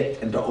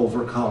contradict and to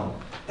overcome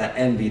that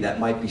envy that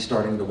might be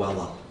starting to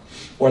well up,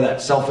 or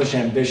that selfish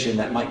ambition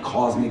that might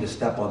cause me to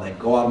step on that.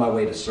 Go out of my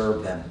way to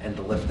serve them and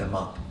to lift them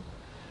up.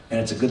 And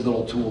it's a good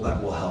little tool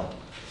that will help.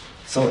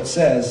 So it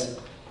says,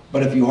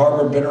 but if you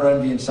harbor bitter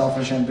envy and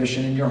selfish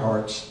ambition in your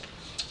hearts,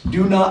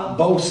 do not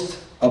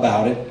boast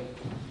about it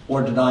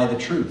or deny the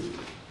truth.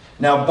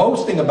 Now,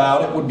 boasting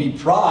about it would be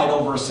pride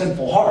over a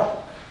sinful heart.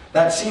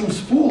 That seems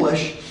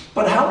foolish,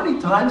 but how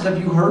many times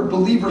have you heard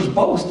believers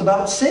boast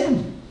about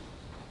sin?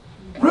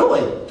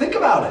 Really, think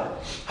about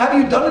it. Have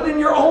you done it in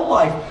your own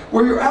life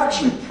where you're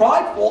actually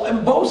prideful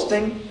and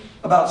boasting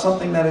about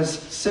something that is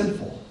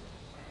sinful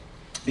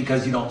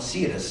because you don't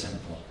see it as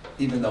sinful,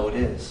 even though it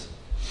is?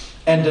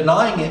 And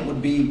denying it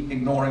would be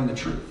ignoring the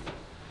truth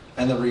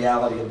and the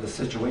reality of the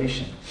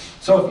situation.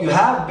 So if you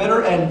have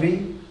bitter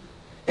envy,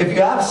 if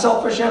you have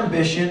selfish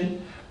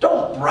ambition,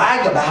 don't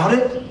brag about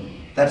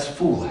it. That's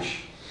foolish.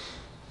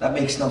 That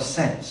makes no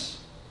sense.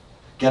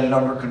 Get it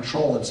under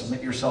control and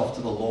submit yourself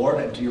to the Lord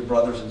and to your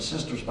brothers and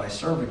sisters by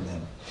serving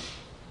them.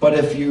 But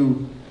if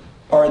you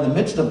are in the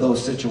midst of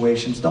those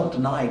situations, don't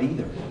deny it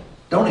either.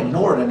 Don't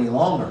ignore it any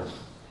longer.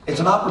 It's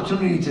an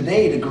opportunity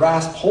today to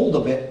grasp hold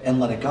of it and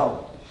let it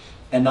go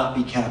and not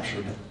be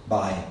captured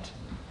by it.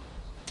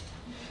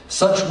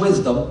 Such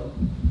wisdom,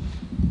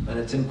 and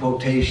it's in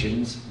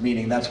quotations,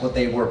 meaning that's what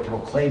they were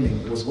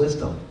proclaiming, was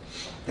wisdom.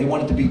 They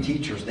wanted to be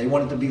teachers. They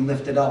wanted to be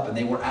lifted up, and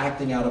they were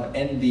acting out of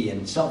envy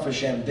and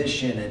selfish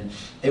ambition, and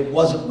it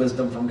wasn't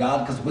wisdom from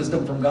God, because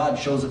wisdom from God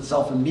shows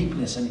itself in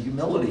meekness and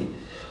humility.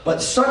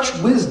 But such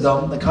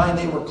wisdom, the kind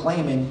they were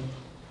claiming,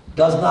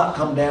 does not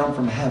come down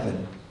from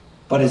heaven,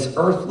 but is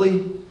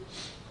earthly,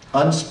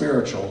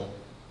 unspiritual,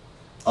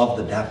 of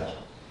the devil.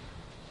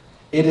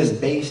 It is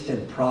based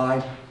in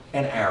pride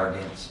and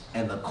arrogance,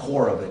 and the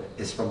core of it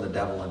is from the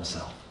devil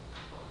himself.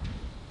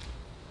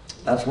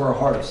 That's where a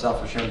heart of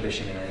selfish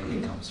ambition and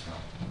envy comes from.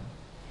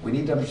 We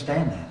need to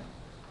understand that.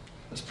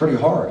 It's pretty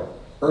hard.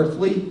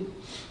 Earthly,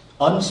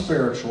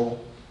 unspiritual,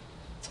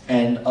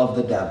 and of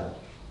the devil.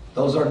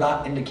 Those are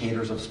not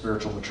indicators of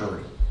spiritual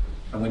maturity.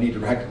 And we need to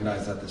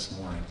recognize that this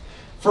morning.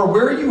 For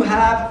where you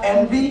have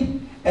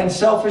envy and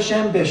selfish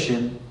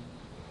ambition,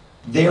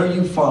 there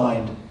you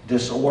find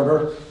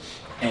disorder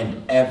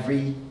and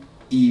every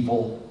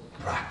evil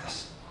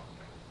practice.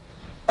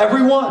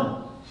 Every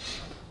one.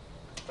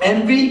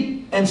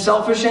 Envy and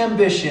selfish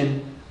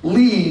ambition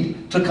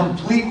lead to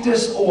complete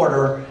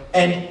disorder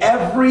and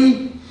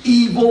every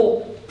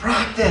evil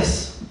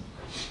practice.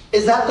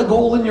 Is that the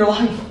goal in your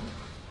life?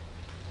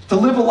 To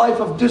live a life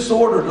of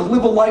disorder, to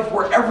live a life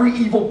where every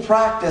evil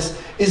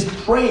practice is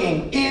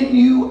preying in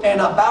you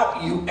and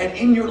about you and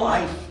in your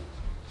life.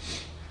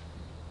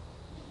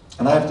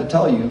 And I have to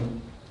tell you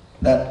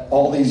that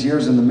all these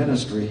years in the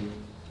ministry,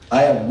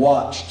 I have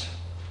watched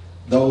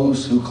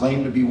those who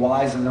claim to be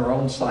wise in their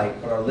own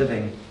sight but are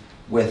living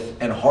with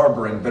and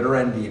harboring bitter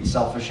envy and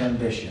selfish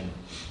ambition.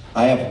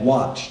 I have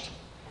watched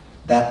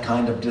that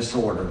kind of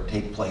disorder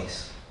take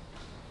place.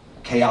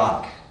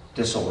 Chaotic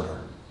disorder.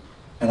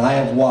 And I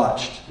have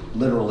watched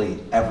literally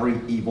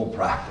every evil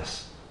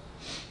practice,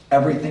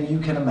 everything you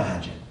can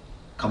imagine,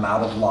 come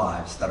out of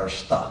lives that are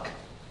stuck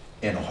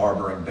in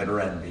harboring bitter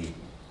envy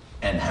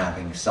and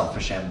having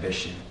selfish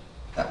ambition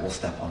that will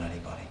step on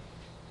anybody.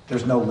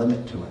 There's no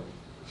limit to it.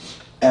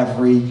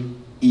 Every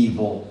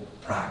evil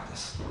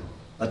practice.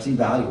 Let's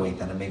evaluate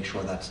that and make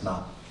sure that's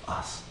not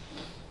us,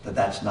 that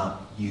that's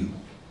not you,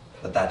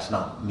 that that's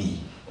not me.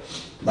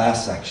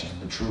 Last section,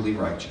 the truly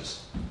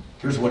righteous.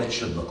 Here's what it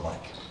should look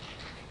like.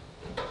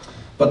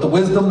 But the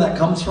wisdom that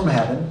comes from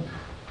heaven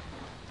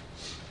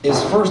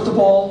is first of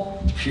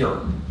all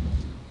pure.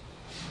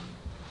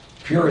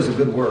 Pure is a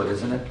good word,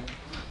 isn't it?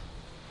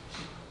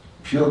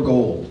 Pure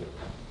gold.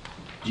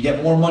 Do you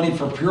get more money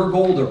for pure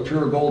gold or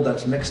pure gold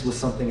that's mixed with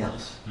something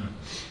else?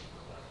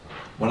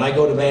 When I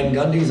go to Van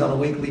Gundy's on a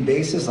weekly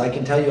basis, I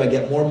can tell you I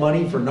get more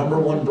money for number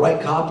one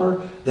bright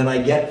copper than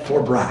I get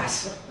for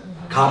brass.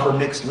 Copper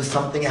mixed with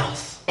something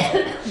else.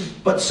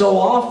 But so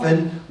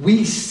often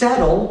we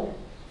settle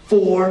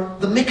for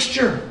the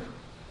mixture.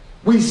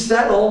 We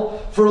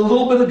settle for a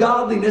little bit of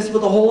godliness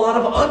with a whole lot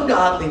of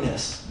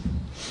ungodliness.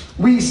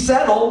 We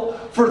settle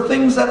for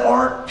things that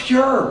aren't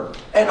pure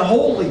and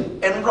holy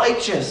and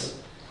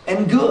righteous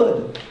and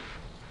good.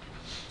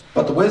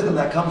 But the wisdom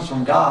that comes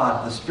from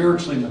God, the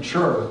spiritually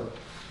mature,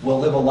 will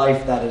live a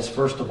life that is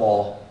first of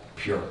all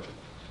pure,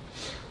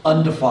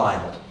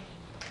 undefiled,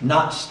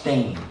 not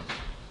stained,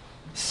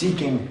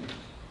 seeking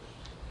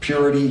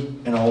purity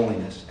and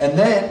holiness. And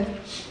then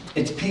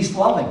it's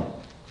peace-loving.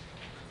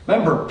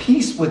 Remember,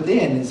 peace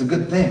within is a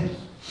good thing.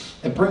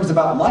 It brings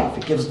about life.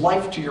 It gives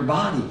life to your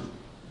body.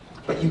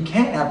 But you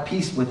can't have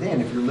peace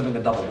within if you're living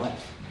a double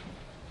life.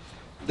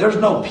 There's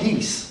no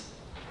peace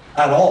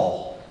at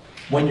all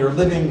when you're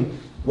living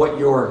what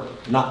you're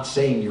not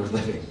saying you're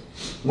living.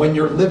 When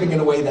you're living in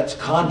a way that's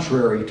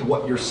contrary to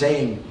what you're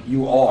saying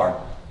you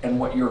are and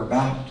what you're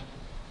about.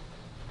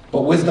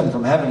 But wisdom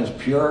from heaven is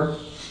pure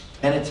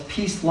and it's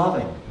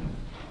peace-loving.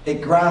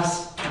 It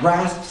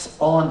grasps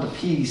onto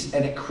peace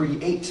and it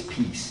creates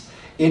peace.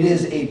 It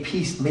is a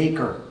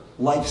peacemaker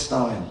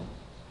lifestyle.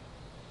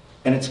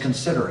 And it's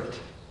considerate.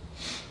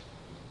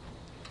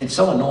 It's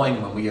so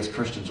annoying when we as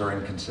Christians are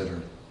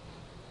inconsiderate.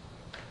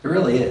 It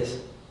really is.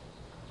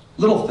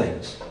 Little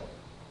things.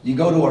 You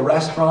go to a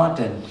restaurant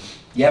and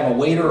you have a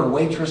waiter or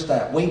waitress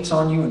that waits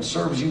on you and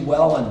serves you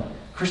well, and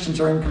Christians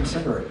are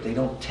inconsiderate. They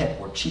don't tip.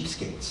 We're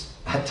cheapskates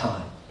at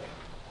times.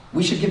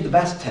 We should give the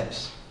best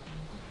tips.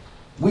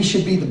 We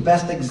should be the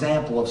best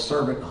example of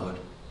servanthood.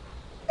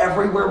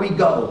 Everywhere we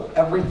go,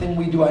 everything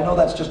we do. I know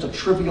that's just a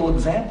trivial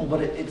example,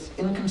 but it's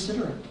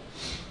inconsiderate.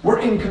 We're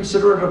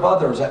inconsiderate of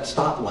others at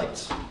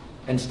stoplights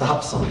and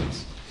stop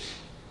signs.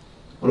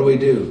 What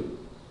do?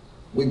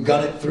 We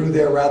gun it through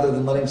there rather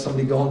than letting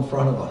somebody go in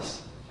front of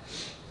us.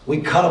 We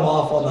cut them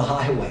off on the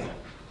highway.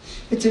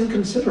 It's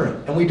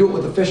inconsiderate. And we do it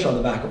with a fish on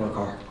the back of our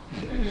car.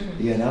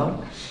 You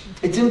know?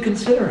 It's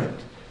inconsiderate.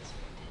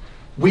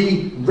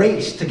 We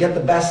race to get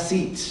the best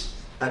seats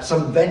at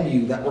some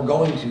venue that we're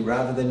going to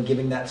rather than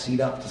giving that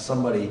seat up to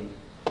somebody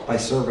by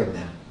serving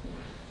them.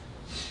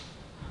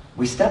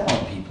 We step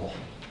on people.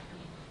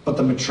 But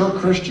the mature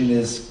Christian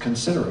is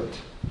considerate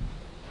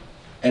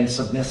and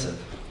submissive.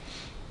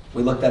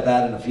 We looked at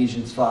that in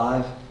Ephesians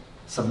 5.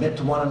 Submit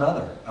to one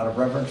another out of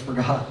reverence for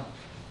God.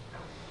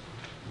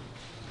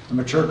 The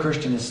mature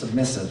Christian is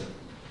submissive.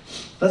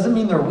 Doesn't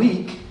mean they're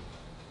weak.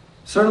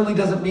 Certainly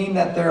doesn't mean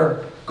that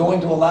they're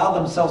going to allow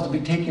themselves to be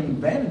taken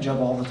advantage of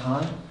all the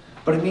time.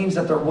 But it means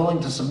that they're willing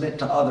to submit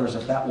to others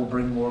if that will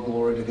bring more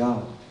glory to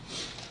God.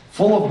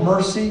 Full of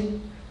mercy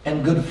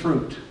and good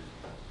fruit.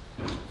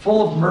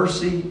 Full of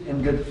mercy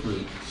and good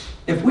fruit.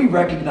 If we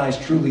recognize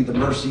truly the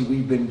mercy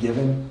we've been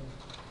given,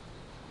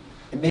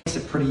 it makes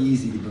it pretty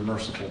easy to be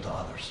merciful to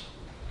others.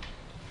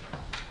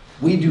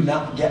 We do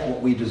not get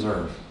what we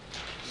deserve.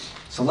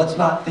 So let's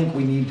not think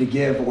we need to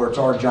give, or it's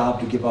our job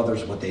to give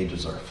others what they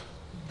deserve.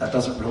 That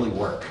doesn't really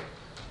work.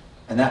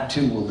 And that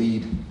too will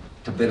lead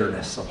to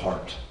bitterness of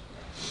heart.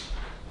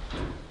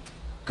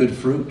 Good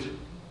fruit.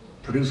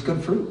 Produce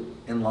good fruit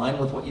in line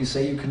with what you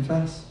say you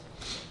confess.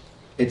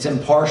 It's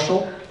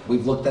impartial.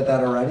 We've looked at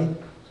that already.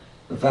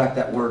 The fact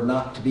that we're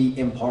not to be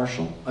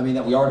impartial.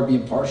 That we are to be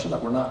impartial,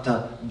 that we're not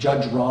to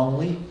judge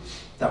wrongly,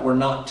 that we're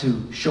not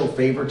to show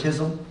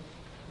favoritism.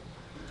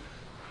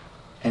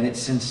 And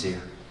it's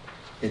sincere.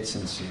 It's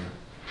sincere.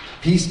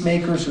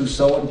 Peacemakers who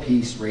sow in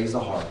peace raise a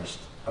harvest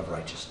of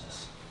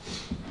righteousness.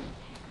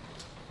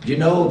 Do you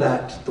know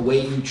that the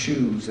way you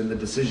choose and the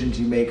decisions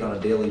you make on a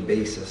daily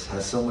basis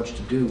has so much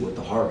to do with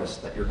the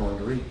harvest that you're going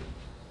to reap?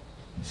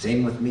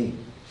 Same with me.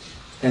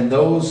 And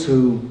those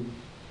who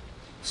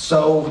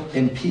sow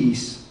in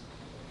peace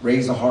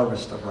raise a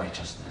harvest of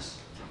righteousness.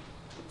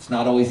 It's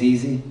not always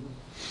easy.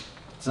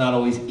 It's not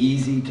always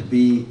easy to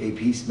be a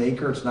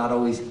peacemaker. It's not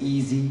always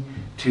easy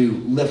to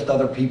lift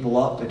other people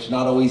up. It's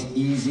not always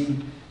easy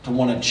to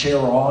want to cheer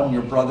on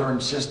your brother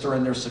and sister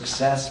in their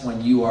success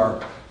when you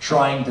are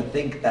trying to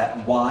think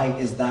that why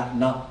is that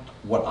not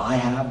what I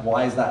have?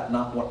 Why is that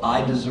not what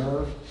I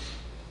deserve?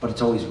 But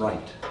it's always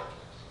right.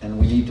 And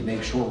we need to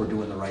make sure we're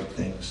doing the right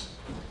things.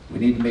 We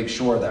need to make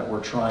sure that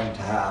we're trying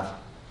to have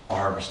a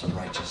harvest of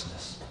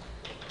righteousness.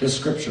 This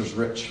scripture's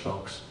rich,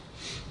 folks.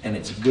 And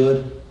it's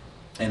good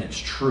and it's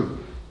true.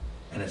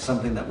 And it's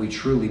something that we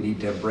truly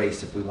need to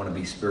embrace if we want to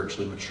be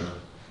spiritually mature.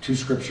 2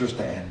 scriptures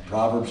to end.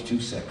 Proverbs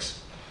 2:6.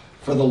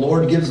 For the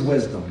Lord gives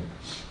wisdom,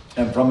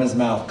 and from his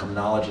mouth come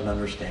knowledge and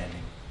understanding.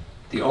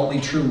 The only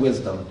true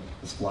wisdom,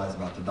 this fly's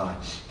about to die.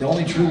 The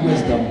only true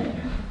wisdom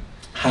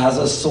has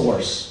a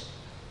source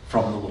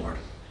from the Lord.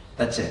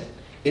 That's it.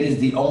 It is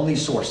the only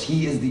source.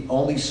 He is the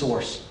only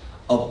source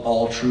of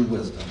all true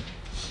wisdom.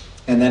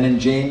 And then in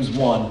James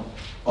 1,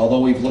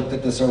 although we've looked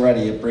at this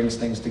already, it brings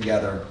things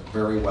together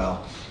very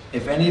well.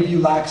 If any of you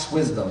lacks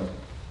wisdom,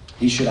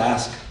 he should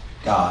ask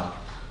God,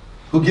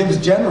 who gives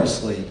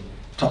generously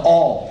to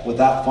all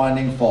without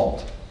finding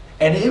fault,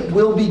 and it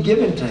will be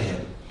given to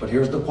him. But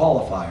here's the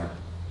qualifier.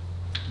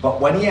 But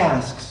when he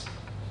asks,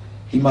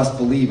 he must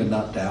believe and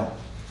not doubt,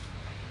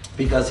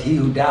 because he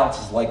who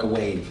doubts is like a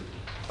wave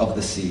of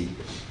the sea,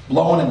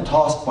 blown and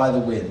tossed by the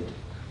wind.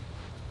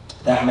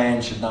 That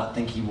man should not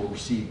think he will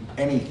receive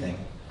anything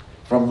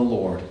from the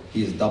Lord.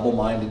 He is a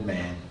double-minded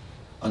man,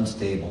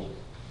 unstable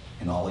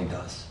in all he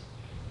does.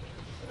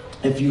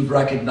 If you've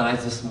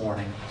recognized this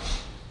morning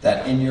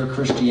that in your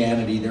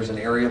Christianity there's an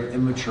area of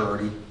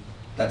immaturity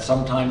that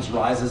sometimes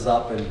rises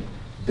up in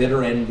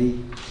bitter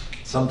envy,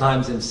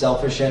 sometimes in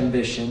selfish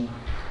ambition,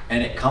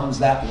 and it comes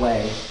that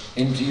way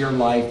into your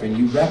life, and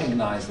you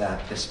recognize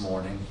that this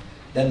morning,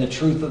 then the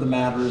truth of the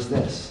matter is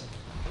this: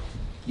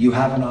 you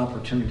have an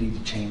opportunity to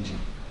change it.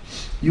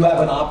 You have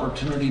an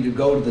opportunity to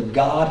go to the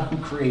God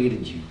who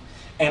created you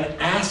and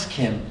ask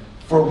him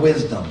for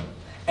wisdom,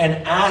 and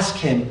ask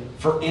him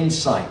for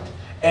insight,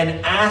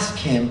 and ask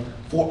him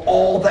for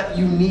all that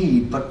you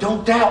need. But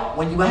don't doubt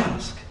when you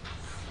ask.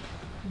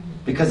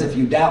 Because if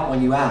you doubt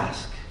when you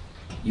ask,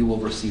 you will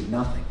receive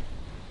nothing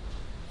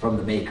from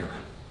the Maker,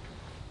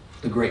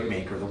 the great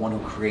Maker, the one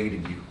who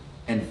created you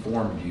and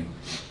formed you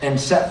and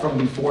set from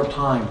before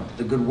time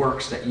the good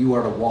works that you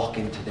are to walk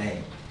in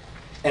today,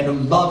 and who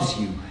loves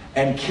you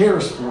and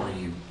cares for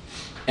you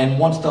and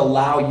wants to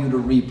allow you to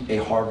reap a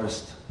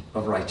harvest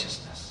of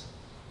righteousness.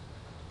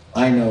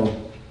 I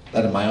know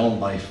that in my own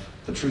life,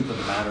 the truth of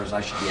the matter is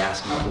I should be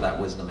asking for that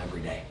wisdom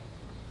every day,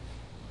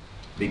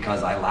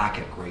 because I lack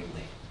it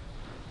greatly.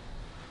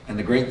 And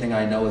the great thing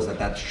I know is that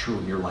that's true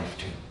in your life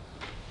too.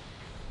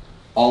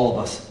 All of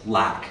us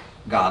lack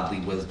godly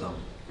wisdom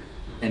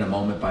in a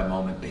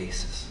moment-by-moment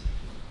basis.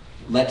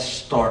 Let's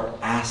start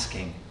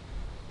asking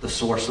the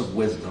source of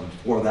wisdom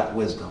for that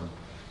wisdom,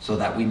 so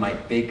that we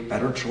might make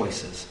better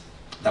choices,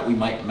 that we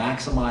might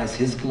maximize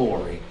his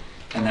glory,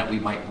 and that we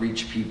might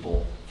reach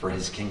people for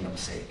his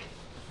kingdom's sake.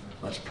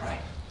 Let's pray.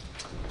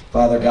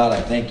 Father God,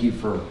 I thank you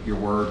for your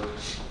word.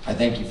 I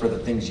thank you for the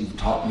things you've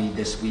taught me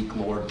this week,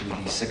 Lord, through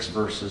these 6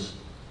 verses.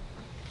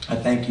 I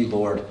thank you,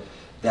 Lord,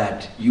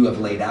 that you have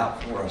laid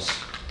out for us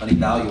an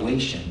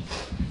evaluation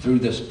through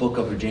this book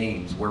of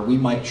James, where we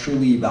might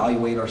truly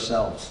evaluate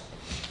ourselves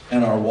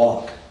and our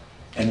walk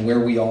and where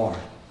we are,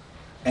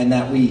 and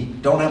that we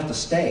don't have to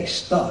stay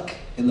stuck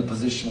in the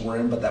position we're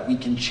in, but that we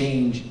can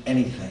change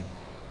anything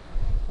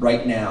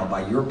right now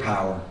by your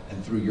power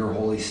and through your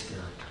Holy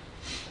Spirit.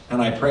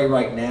 And I pray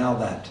right now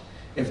that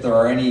if there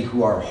are any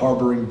who are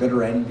harboring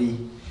bitter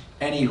envy,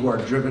 any who are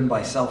driven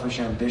by selfish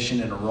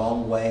ambition in a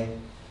wrong way,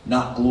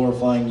 not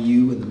glorifying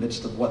you in the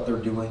midst of what they're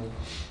doing,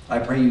 I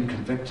pray you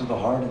convict to the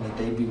heart, and that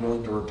they'd be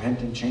willing to repent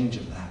and change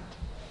of that.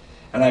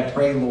 And I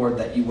pray, Lord,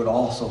 that you would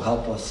also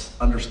help us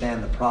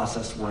understand the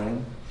process we're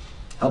in.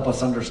 Help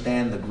us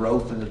understand the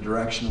growth and the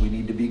direction we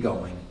need to be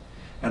going.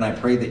 And I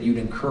pray that you'd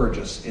encourage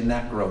us in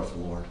that growth,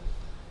 Lord,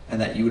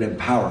 and that you would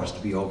empower us to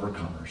be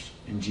overcomers.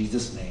 In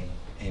Jesus' name,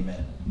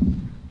 amen.